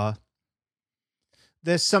are,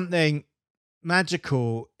 there's something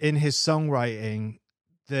magical in his songwriting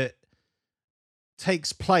that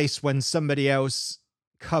takes place when somebody else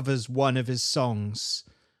covers one of his songs.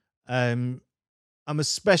 I'm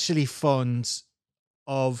especially fond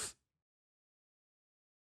of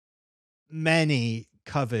many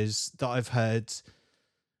covers that I've heard.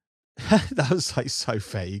 That was like so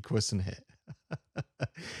vague, wasn't it?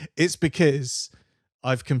 It's because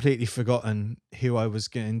I've completely forgotten who I was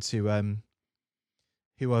going to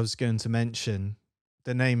mention.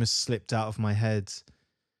 The name has slipped out of my head.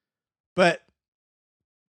 But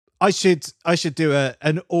I should do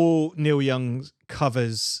an all Neil Young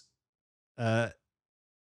covers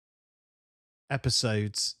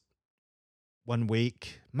episodes one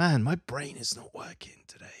week. Man, my brain is not working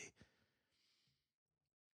today.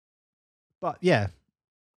 But yeah,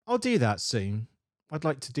 I'll do that soon. I'd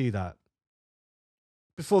like to do that.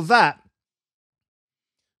 Before that,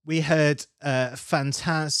 we heard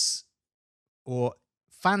Fantas for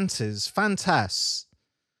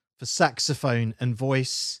saxophone and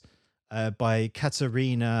voice by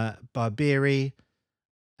Katerina Barbieri.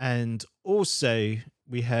 And also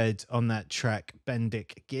we heard on that track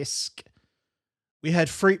Bendik Gisk. We heard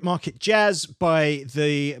Fruit Market Jazz by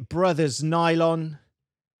the Brothers Nylon.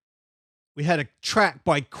 We had a track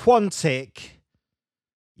by Quantic.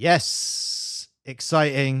 Yes,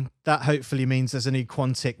 exciting. That hopefully means there's a new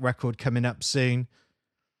Quantic record coming up soon.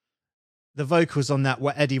 The vocals on that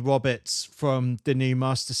were Eddie Roberts from the new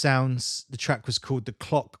Master Sounds. The track was called The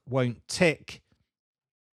Clock Won't Tick.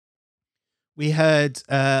 We heard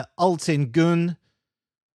Altin Gun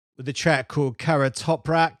with a track called Kara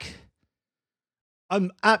Toprak.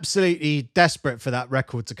 I'm absolutely desperate for that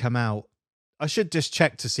record to come out. I should just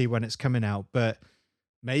check to see when it's coming out, but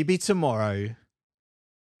maybe tomorrow.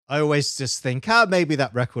 I always just think, maybe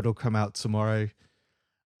that record will come out tomorrow.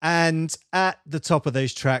 And at the top of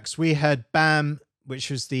those tracks, we had Bam, which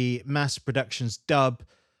was the Mass Productions dub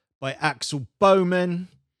by Axel Bowman.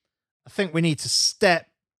 I think we need to step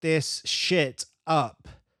this shit up.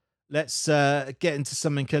 Let's get into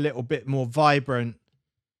something a little bit more vibrant.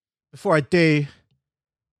 Before I do,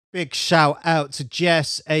 big shout out to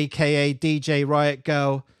Jess, aka DJ Riot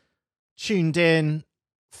Girl, tuned in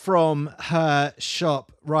from her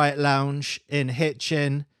shop Riot Lounge in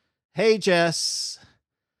Hitchin. Hey Jess.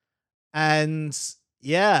 And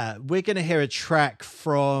yeah, we're going to hear a track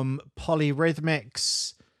from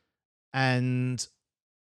Polyrhythmics and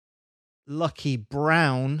Lucky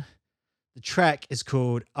Brown. The track is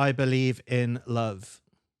called I Believe in Love.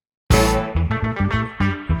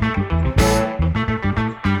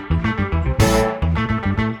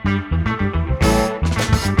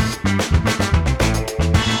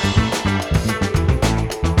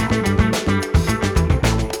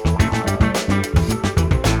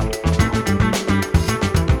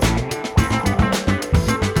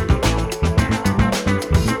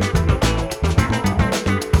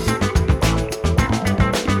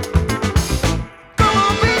 Come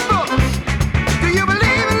on, people, do you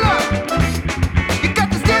believe in love?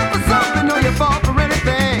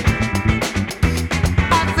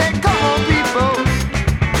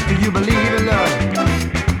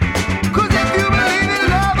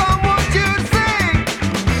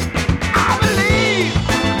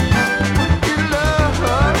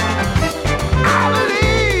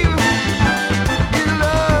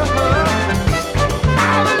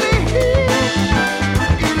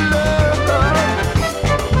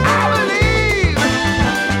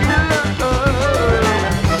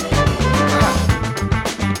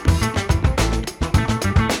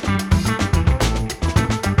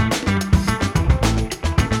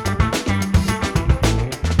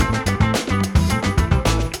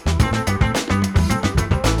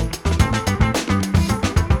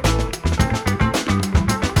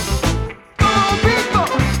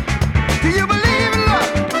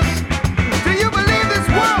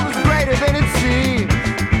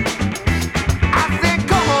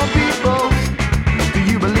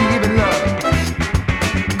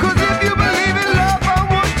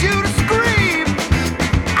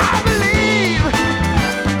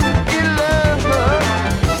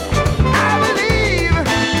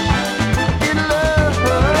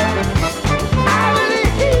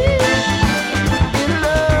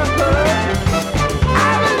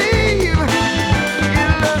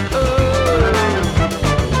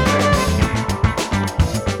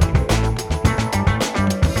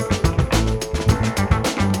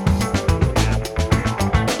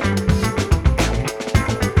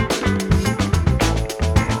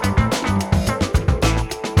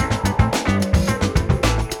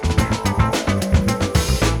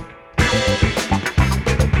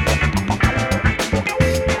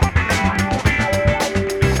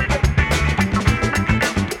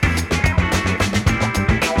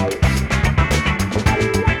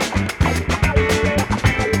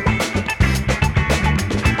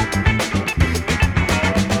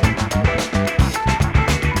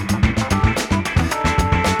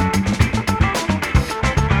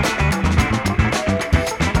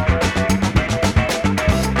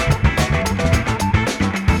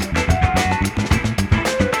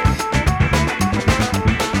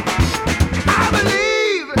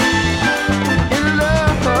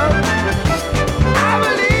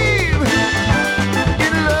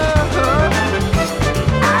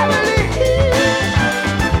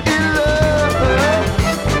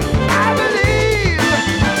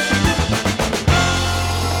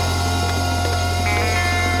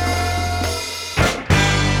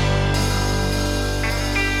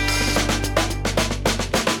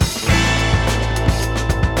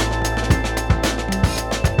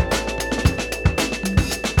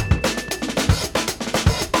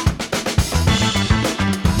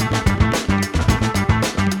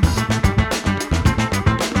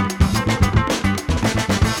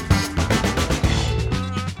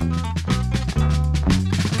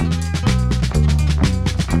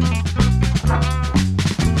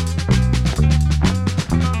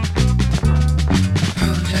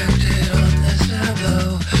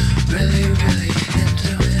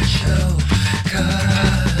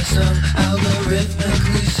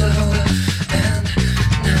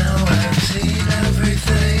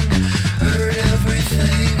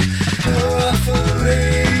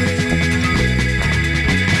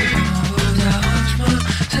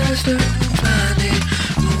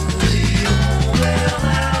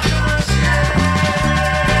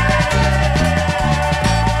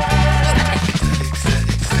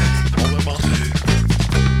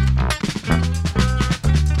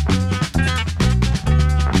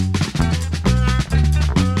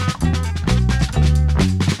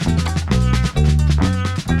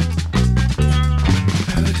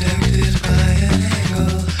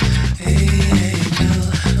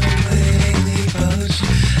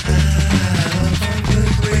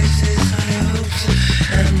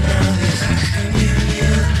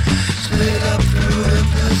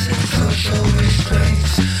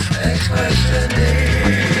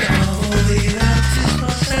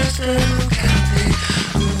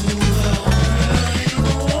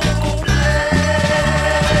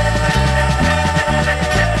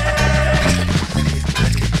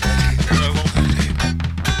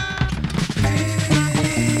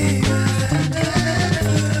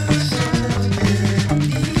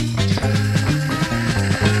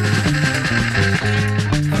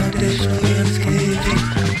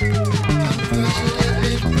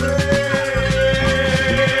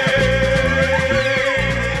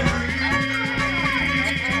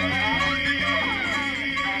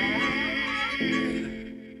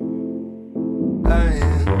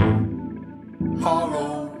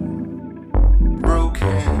 hollow, broken,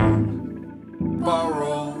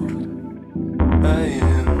 borrowed,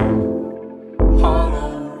 and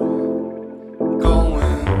hollow,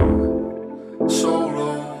 going solo,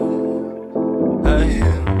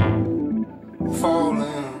 and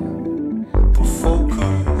falling, but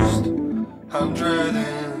focused. I'm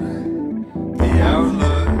dreading the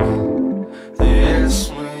outlook. They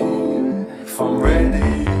ask me if I'm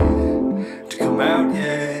ready to come out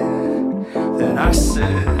yet. Then I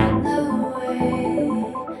said, no way,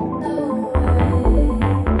 no way,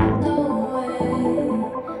 no way,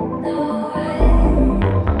 no way,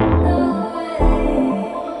 no way,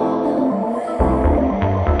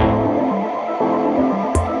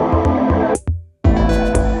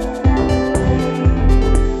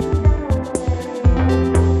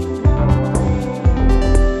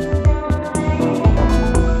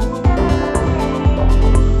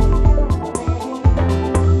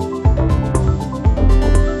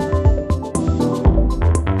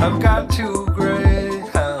 I've got two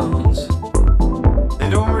greyhounds. They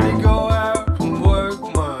don't really go out and work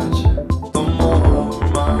much. The more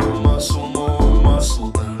my more muscle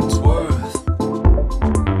than it's worth.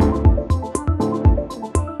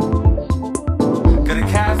 Got a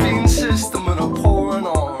caffeine system and a pouring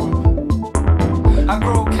arm. I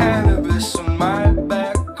grow cannabis in my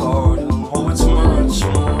back garden. Oh, it's much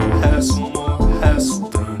more hassle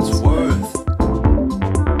than it's worth.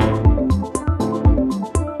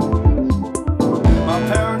 My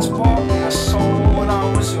parents bought me a soul when I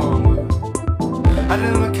was younger. I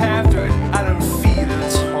didn't look after it, I didn't feed it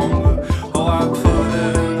its hunger. Oh, I put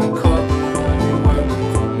it in the cupboard only when it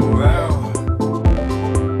come around.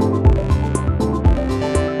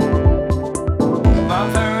 My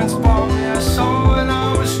parents bought me a soul when I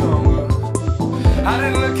was younger. I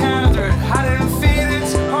didn't look after it, I didn't feed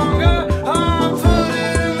its hunger. Oh, I put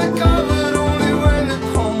it in the cupboard only when it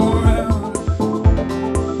come around.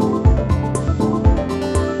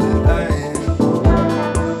 I am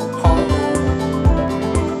hollow,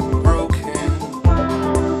 broken,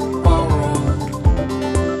 borrowed.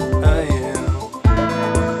 I am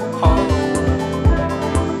hollow,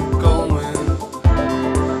 going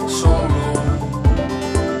solo.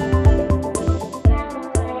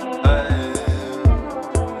 I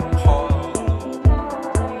am hollow,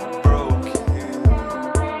 broken.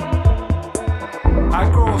 I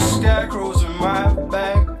grow scarecrows in my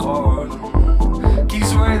back garden.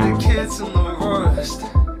 Keeps away the kids and the rust,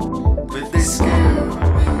 but they scare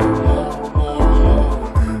me more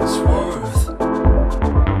than it's worth.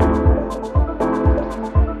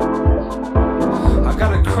 I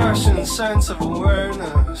got a crushing sense of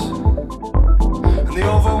awareness and the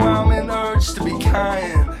overwhelming urge to be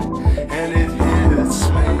kind, and it hits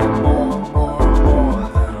me more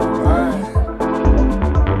than I'm right.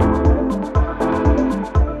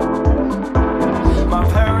 My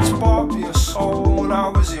parents bought me a soul when I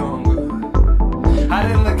was younger. I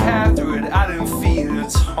didn't look after it, I didn't feed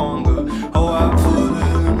its hunger. Oh, I put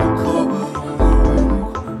it in the cupboard only when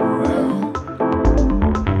it come around.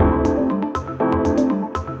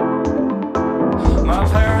 My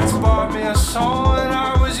parents bought me a soul when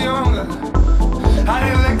I was younger. I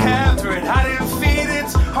didn't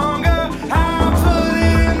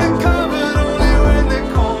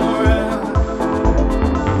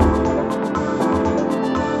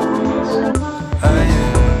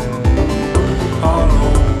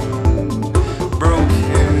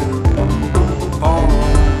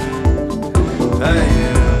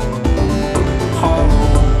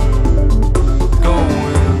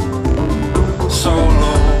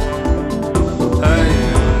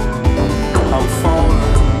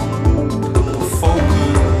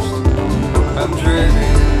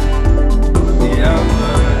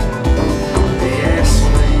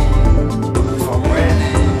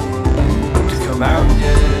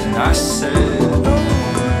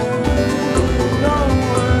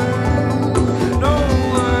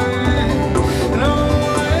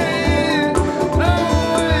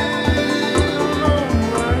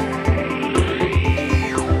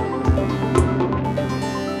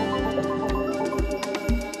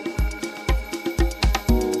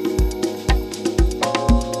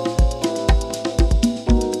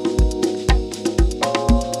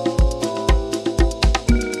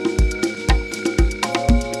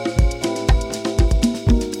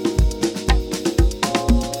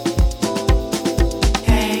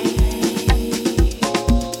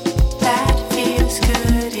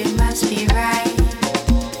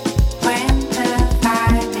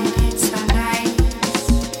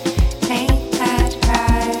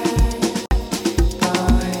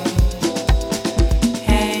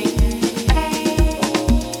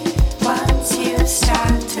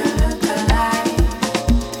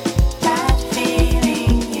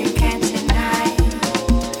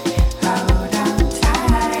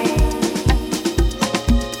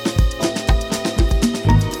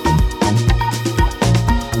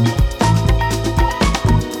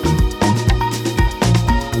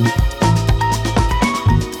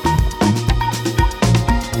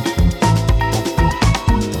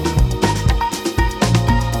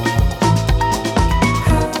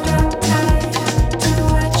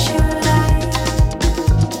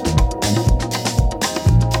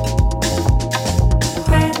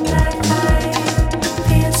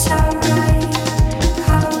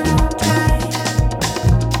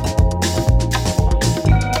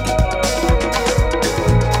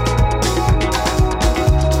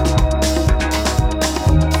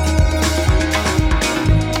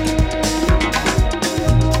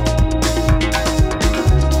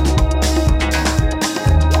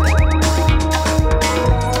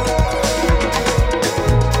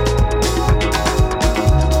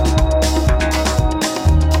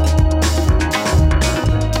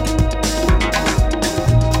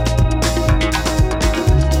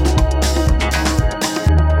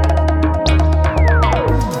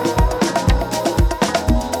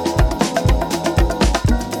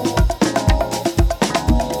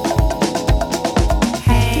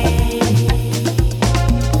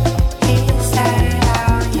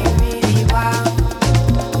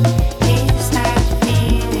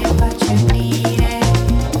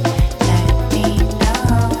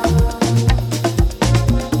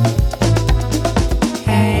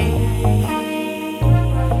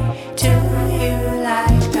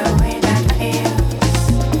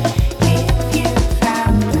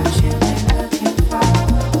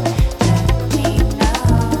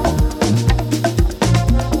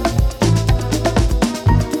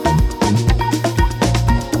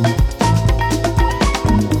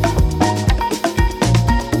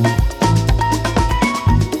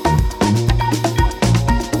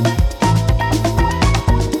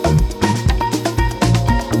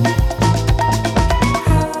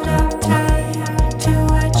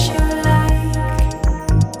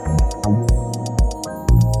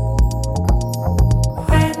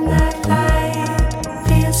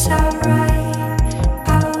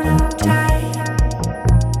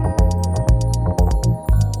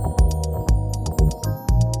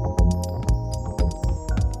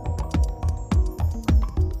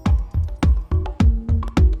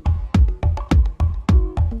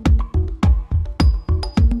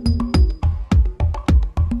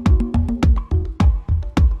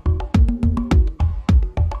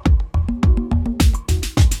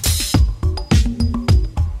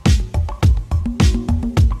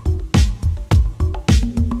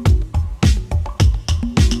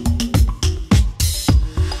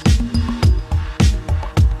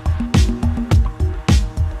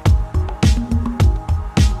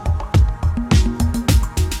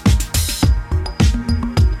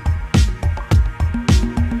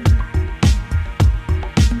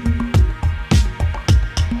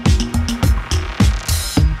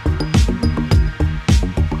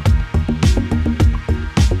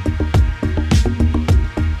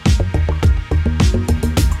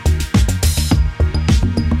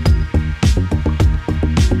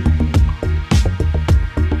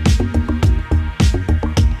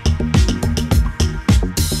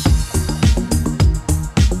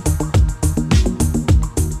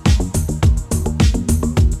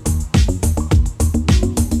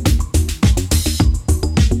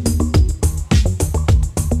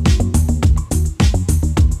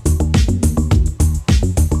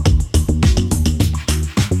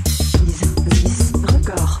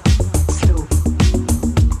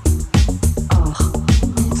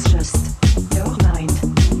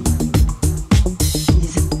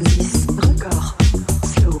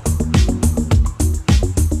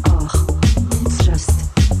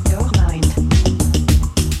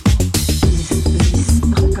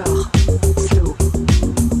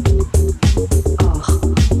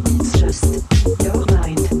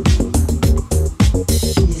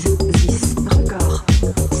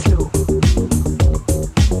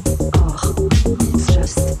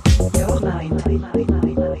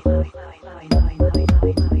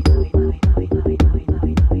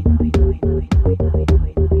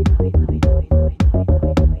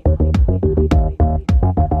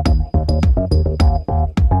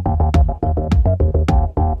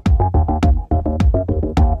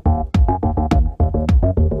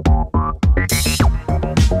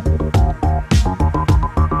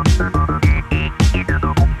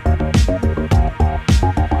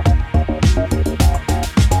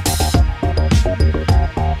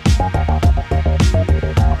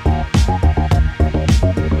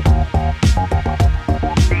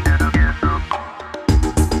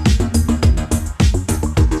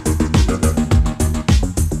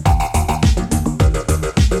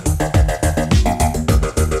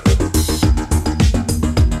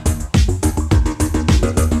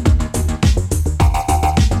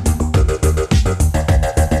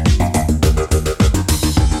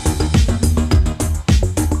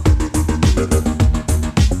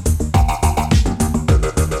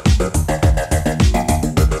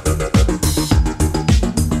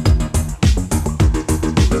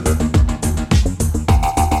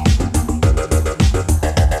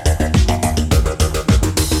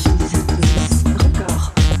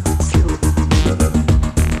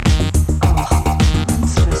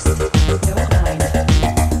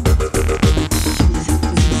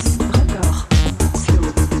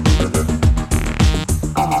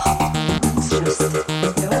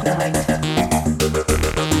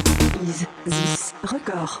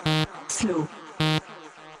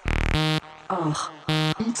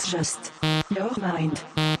just your mind.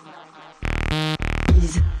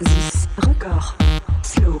 Is this record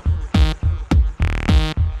slow?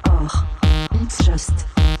 Or it's just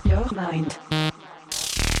your mind?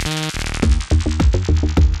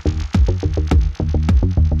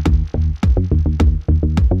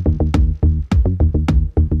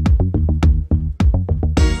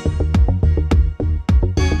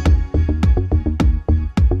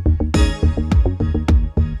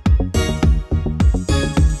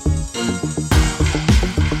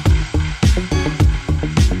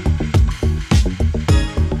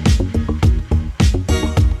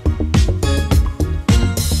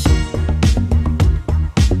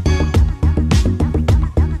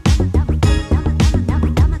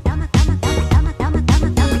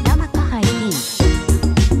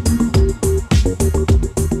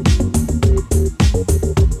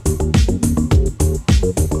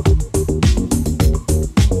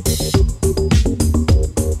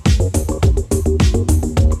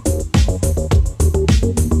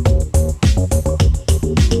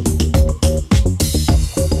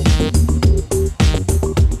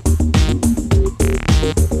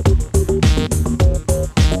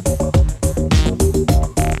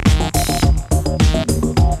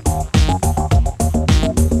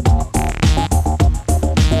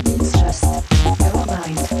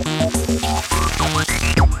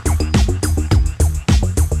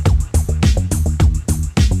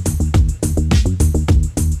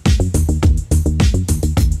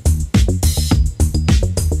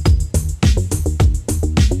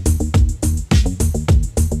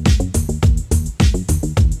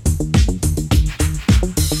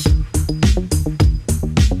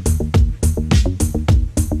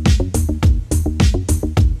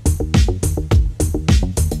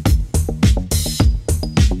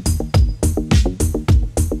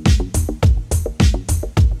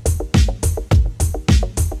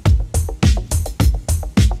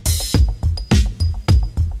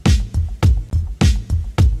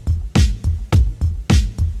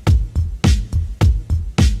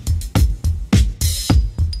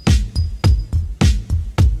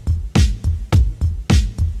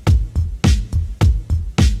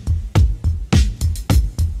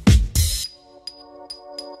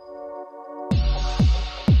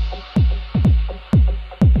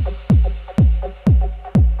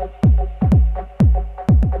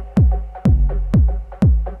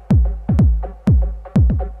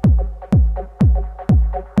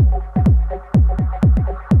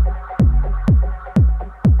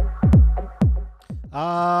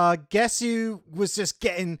 Guess who was just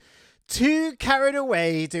getting too carried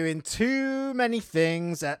away doing too many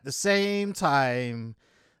things at the same time?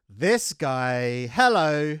 This guy.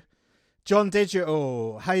 Hello, John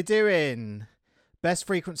Digital. How you doing? Best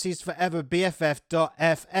frequencies forever,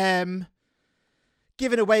 BFF.FM.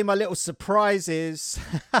 Giving away my little surprises.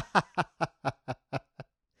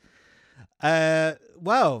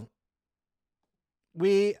 Well,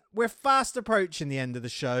 we're fast approaching the end of the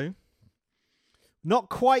show. Not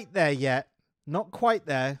quite there yet. Not quite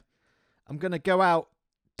there. I'm going to go out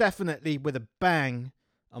definitely with a bang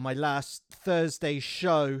on my last Thursday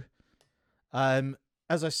show. As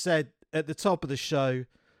I said at the top of the show,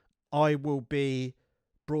 I will be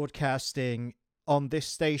broadcasting on this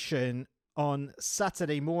station on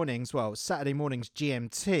Saturday mornings. Well, Saturday mornings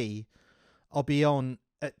GMT. I'll be on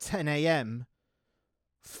at 10 a.m.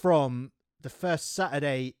 from the first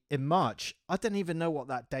Saturday in March. I don't even know what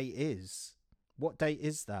that date is. What date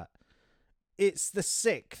is that? It's the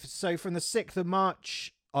 6th. So from the 6th of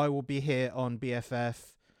March, I will be here on BFF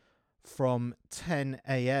from 10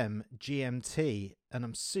 a.m. GMT. And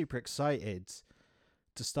I'm super excited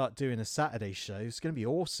to start doing a Saturday show. It's going to be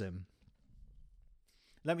awesome.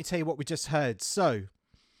 Let me tell you what we just heard. So,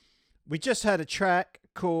 we just heard a track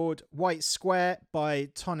called White Square by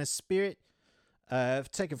Tonner Spirit,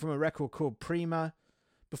 taken from a record called Prima.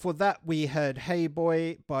 Before that, we heard Hey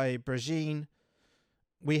Boy by Brajin.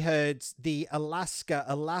 We heard the Alaska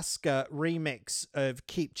remix of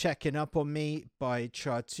Keep Checking Up On Me by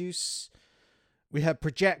Chartreuse. We heard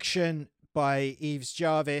Projection by Eves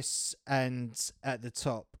Jarvis. And at the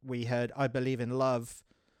top, we heard I Believe in Love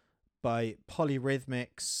by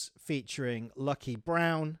Polyrhythmics featuring Lucky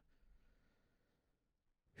Brown.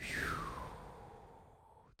 Whew.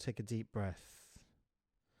 Take a deep breath.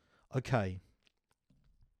 Okay.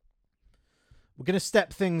 We're going to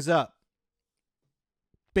step things up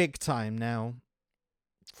big time now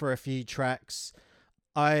for a few tracks.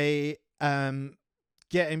 I am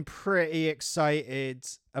getting pretty excited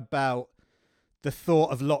about the thought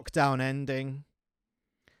of lockdown ending.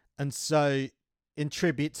 And so in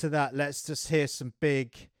tribute to that, let's just hear some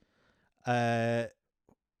big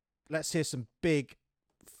let's hear some big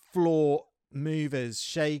floor movers,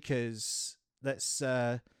 shakers. Let's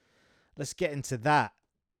get into that.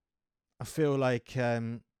 I feel like yeah,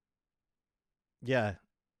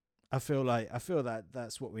 I feel that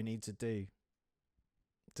that's what we need to do.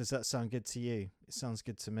 Does that sound good to you? It sounds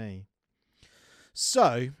good to me.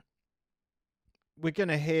 So we're going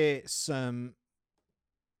to hear some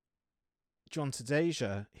John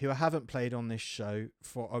Tadeja, who I haven't played on this show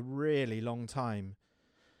for a really long time.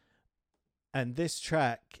 And this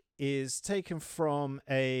track is taken from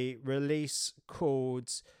a release called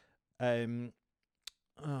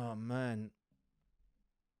oh man,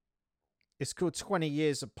 it's called 20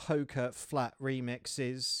 Years of Poker Flat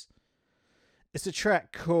Remixes. It's a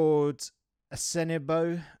track called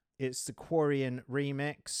Asenebo. It's the Quarian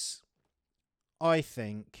remix. I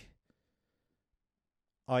think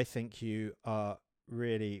you are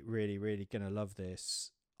really, really, really going to love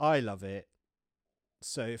this. I love it.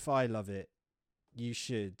 So if I love it, you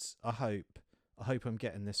should. I hope I'm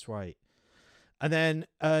getting this right. And then,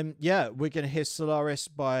 we're going to hear Solaris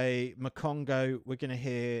by Makongo. We're going to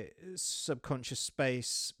hear Subconscious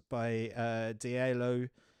Space by Diallo.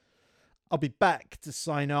 I'll be back to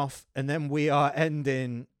sign off, and then we are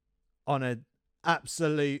ending on an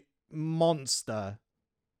absolute monster.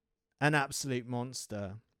 An absolute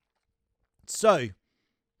monster. So,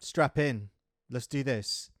 strap in. Let's do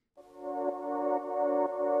this.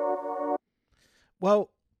 Well,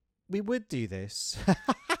 we would do this.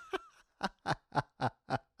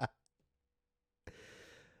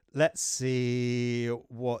 Let's see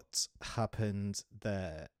what happened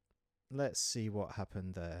there.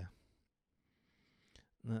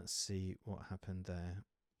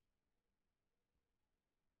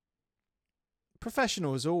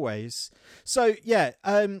 Professional as always. So yeah,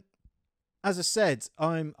 as I said,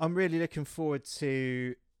 I'm really looking forward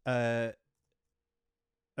to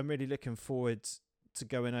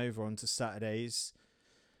going over onto Saturdays.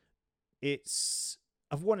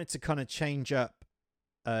 I've wanted to kind of change up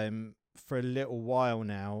for a little while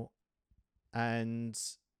now, and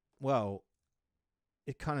well,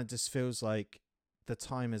 it kind of just feels like the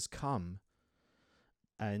time has come,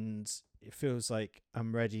 and it feels like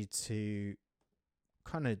I'm ready to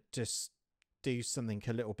kind of just do something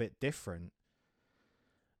a little bit different,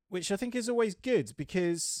 which I think is always good,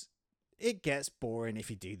 because it gets boring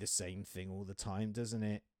if you do the same thing all the time, doesn't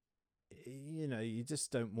it? You know, you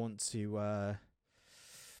just don't want to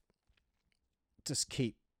just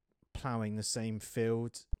keep ploughing the same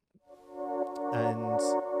field. And what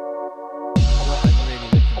I'm really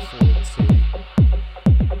looking forward to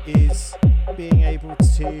is being able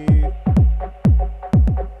to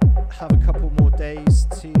have a couple more days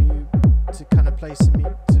to kind of play some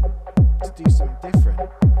to do something different.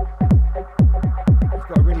 I've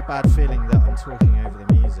got a really bad feeling that I'm talking over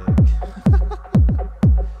the music.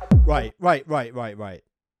 Right.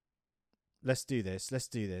 Let's do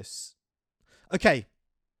this. Okay,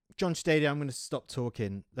 John Stadia, I'm going to stop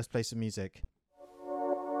talking. Let's play some music.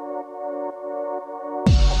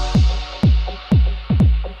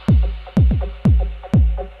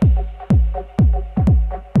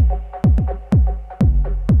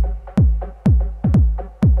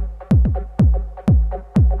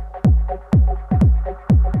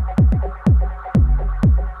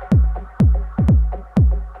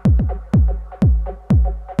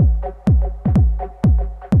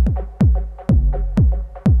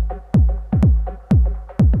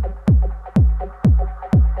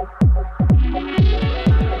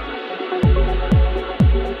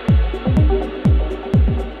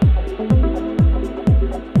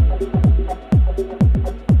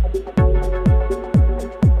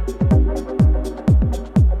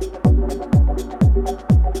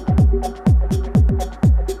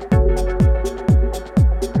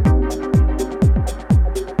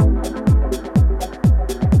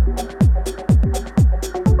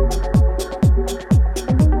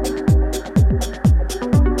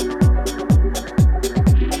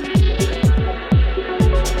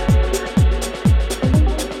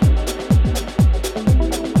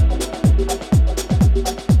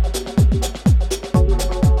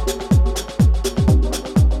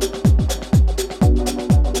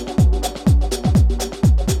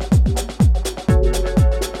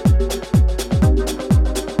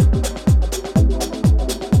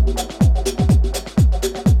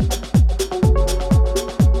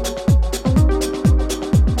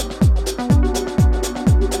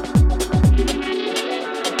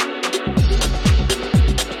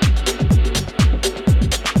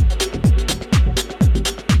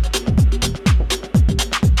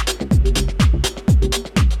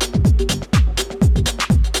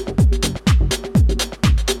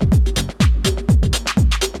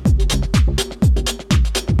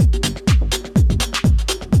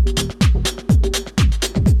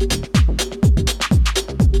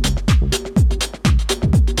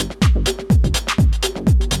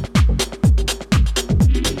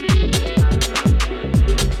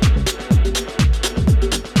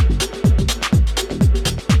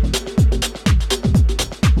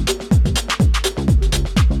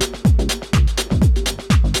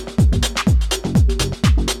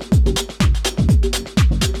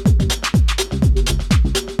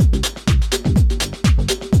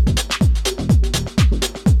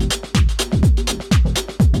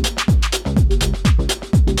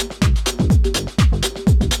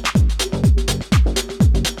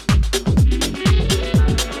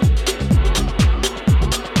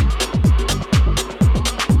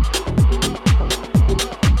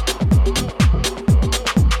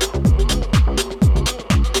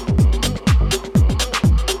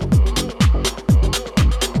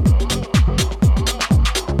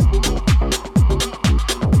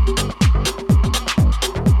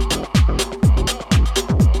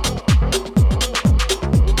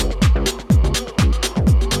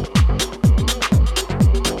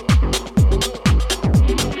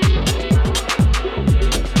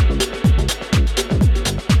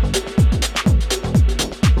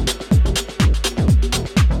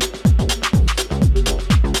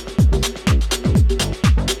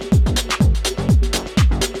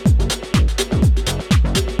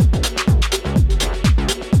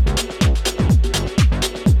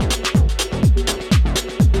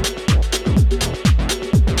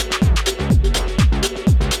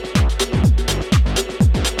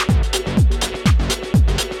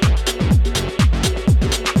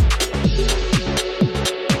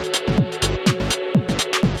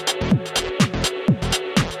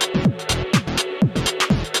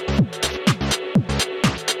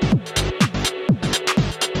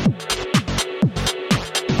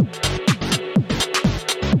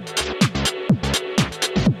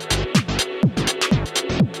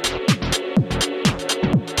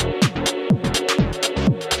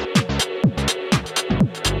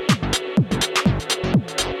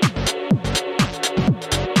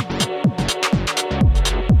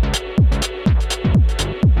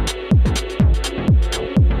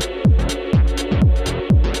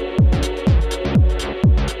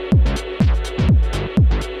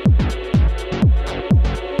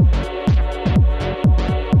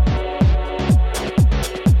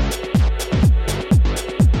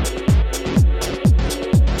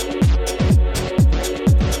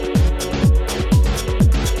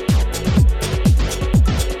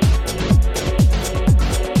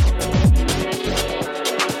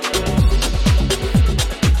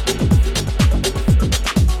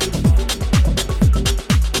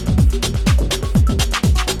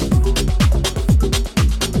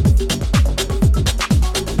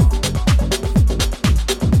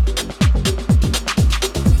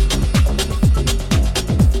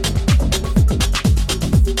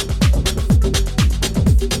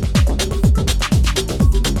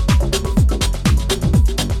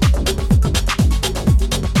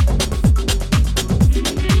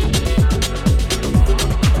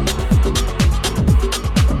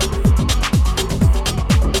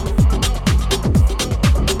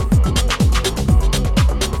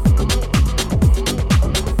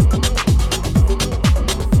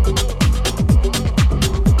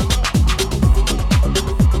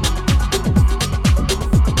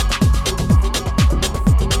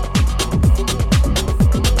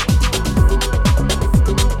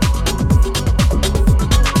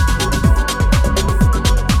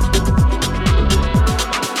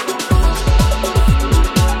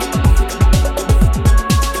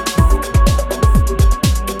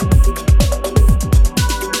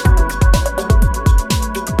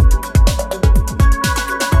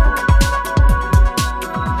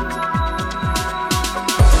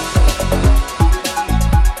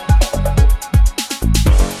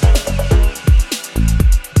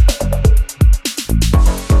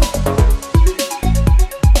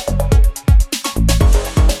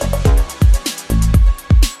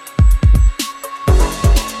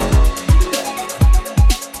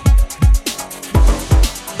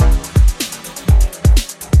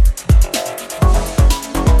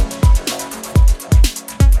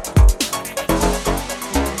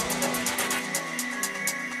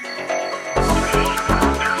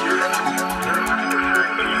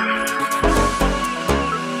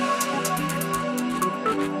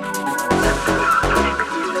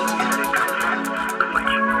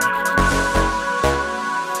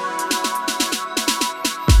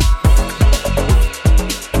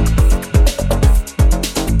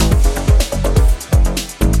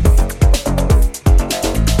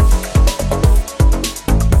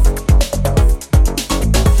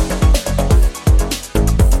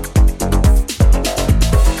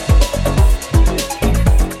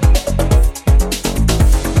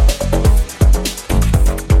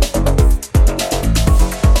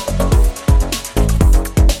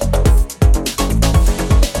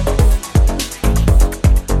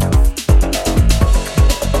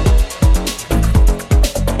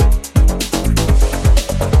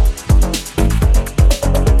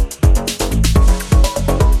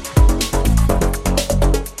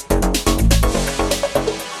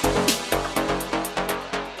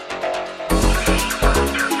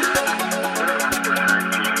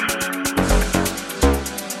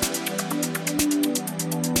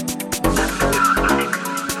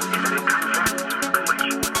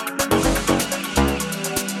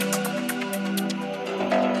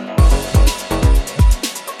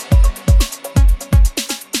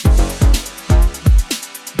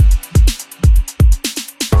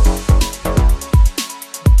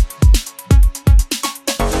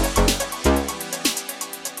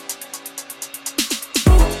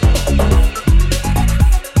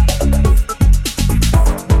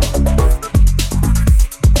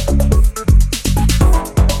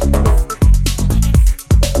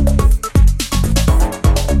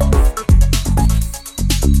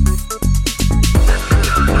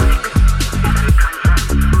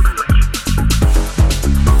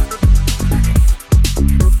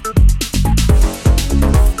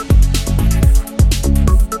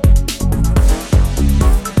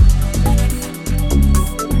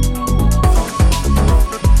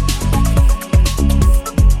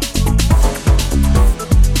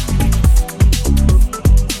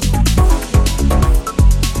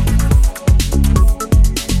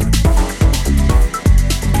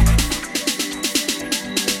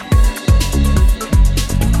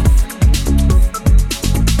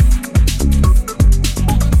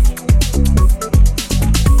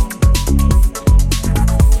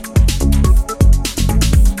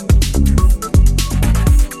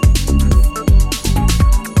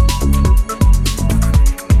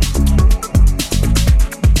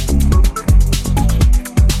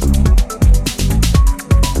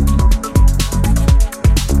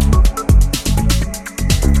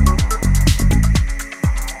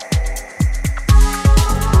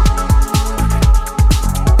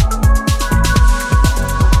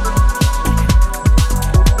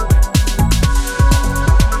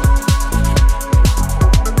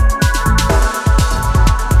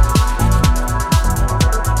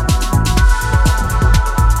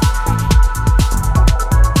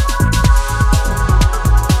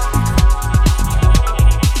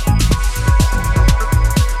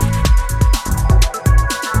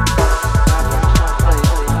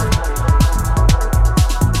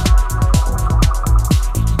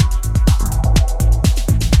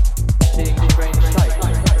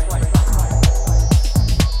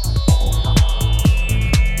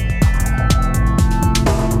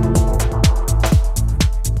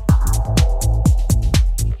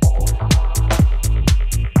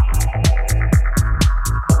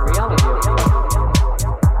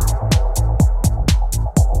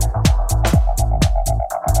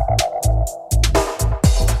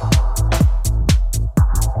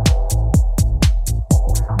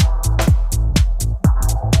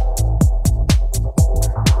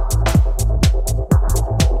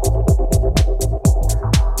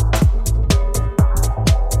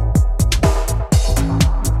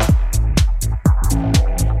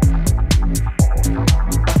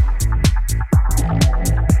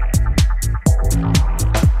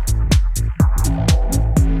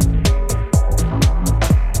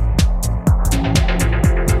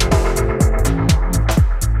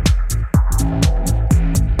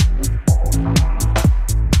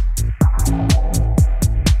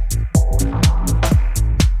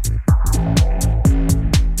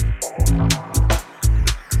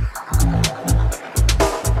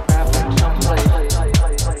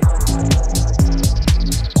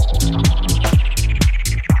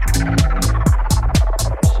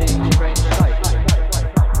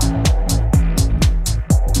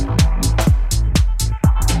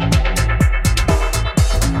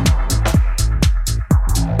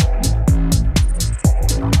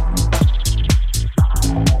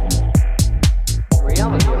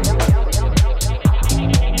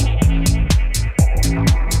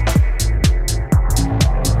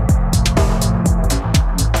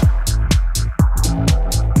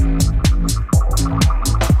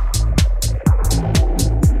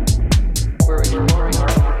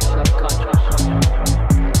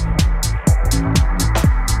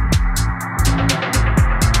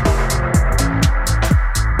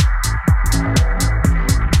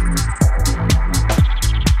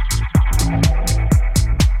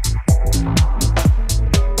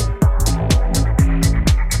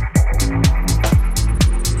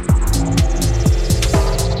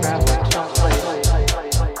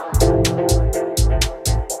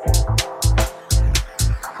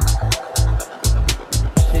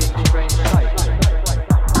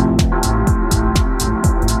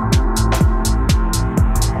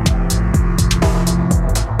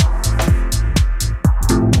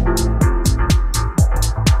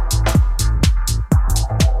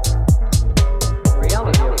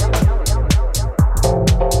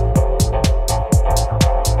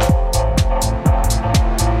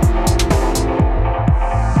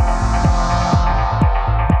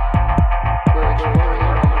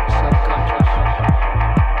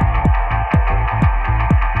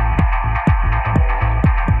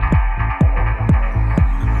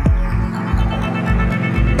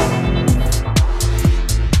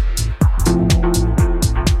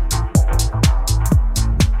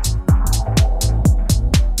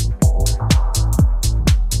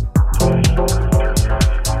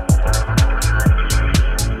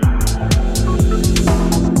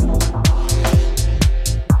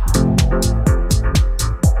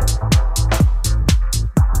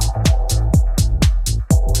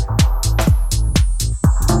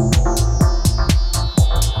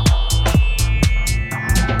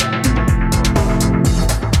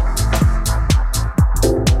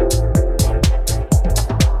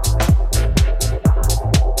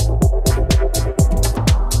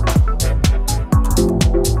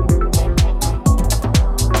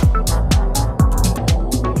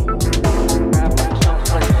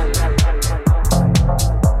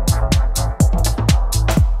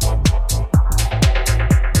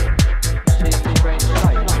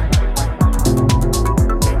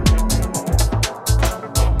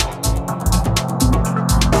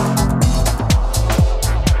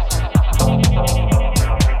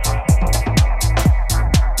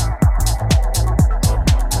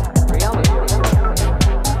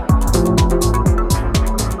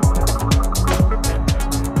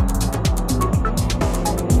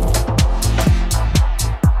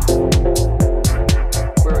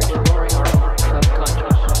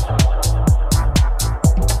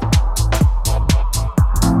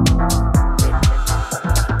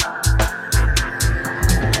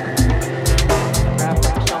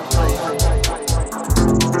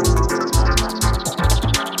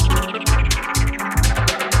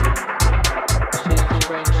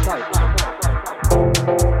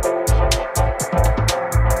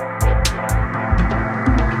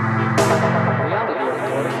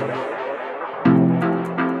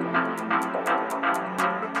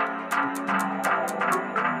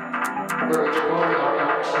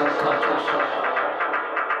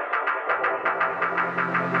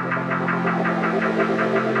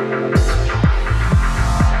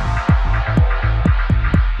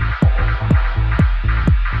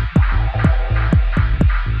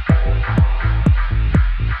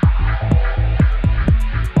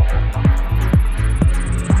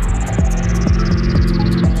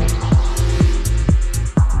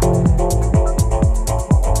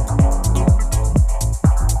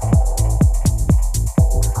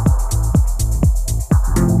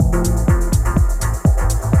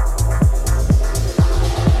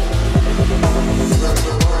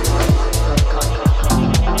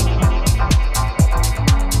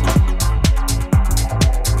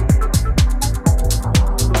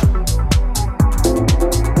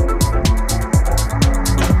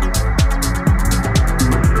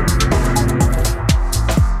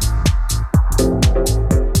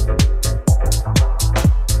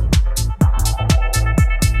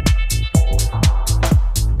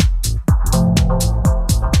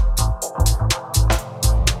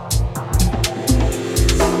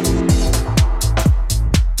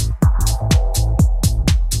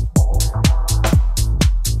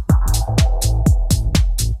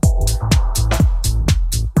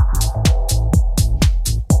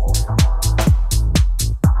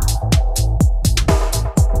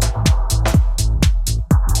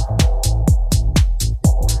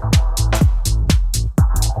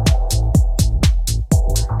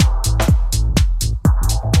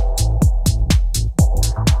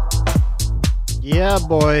 Yeah,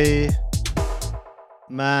 boy.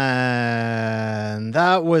 Man,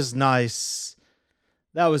 that was nice.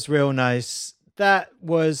 That was real nice. That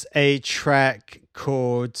was a track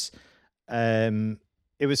called it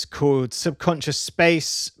was called Subconscious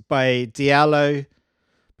Space by Diallo.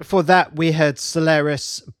 Before that, we had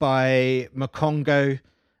Solaris by Makongo.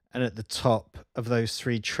 And at the top of those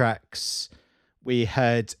three tracks, we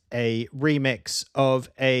had a remix of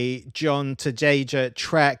a John Tadeja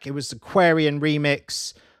track. It was the Aquarian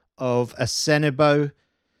remix of Asenebo.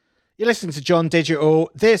 You're listening to John Digital.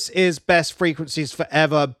 This is Best Frequencies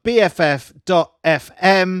Forever,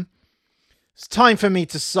 BFF.FM. It's time for me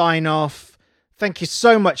to sign off. Thank you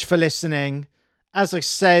so much for listening. As I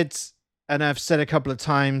said, and I've said a couple of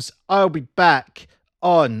times, I'll be back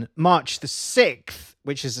on March the 6th,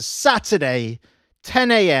 which is a Saturday, 10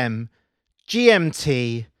 a.m.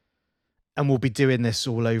 GMT, and we'll be doing this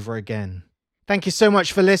all over again. Thank you so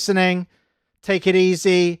much for listening. Take it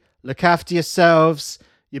easy. Look after yourselves.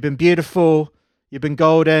 You've been beautiful. You've been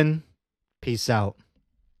golden. Peace out.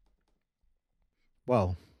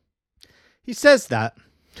 Well, he says that.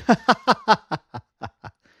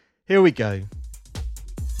 Here we go.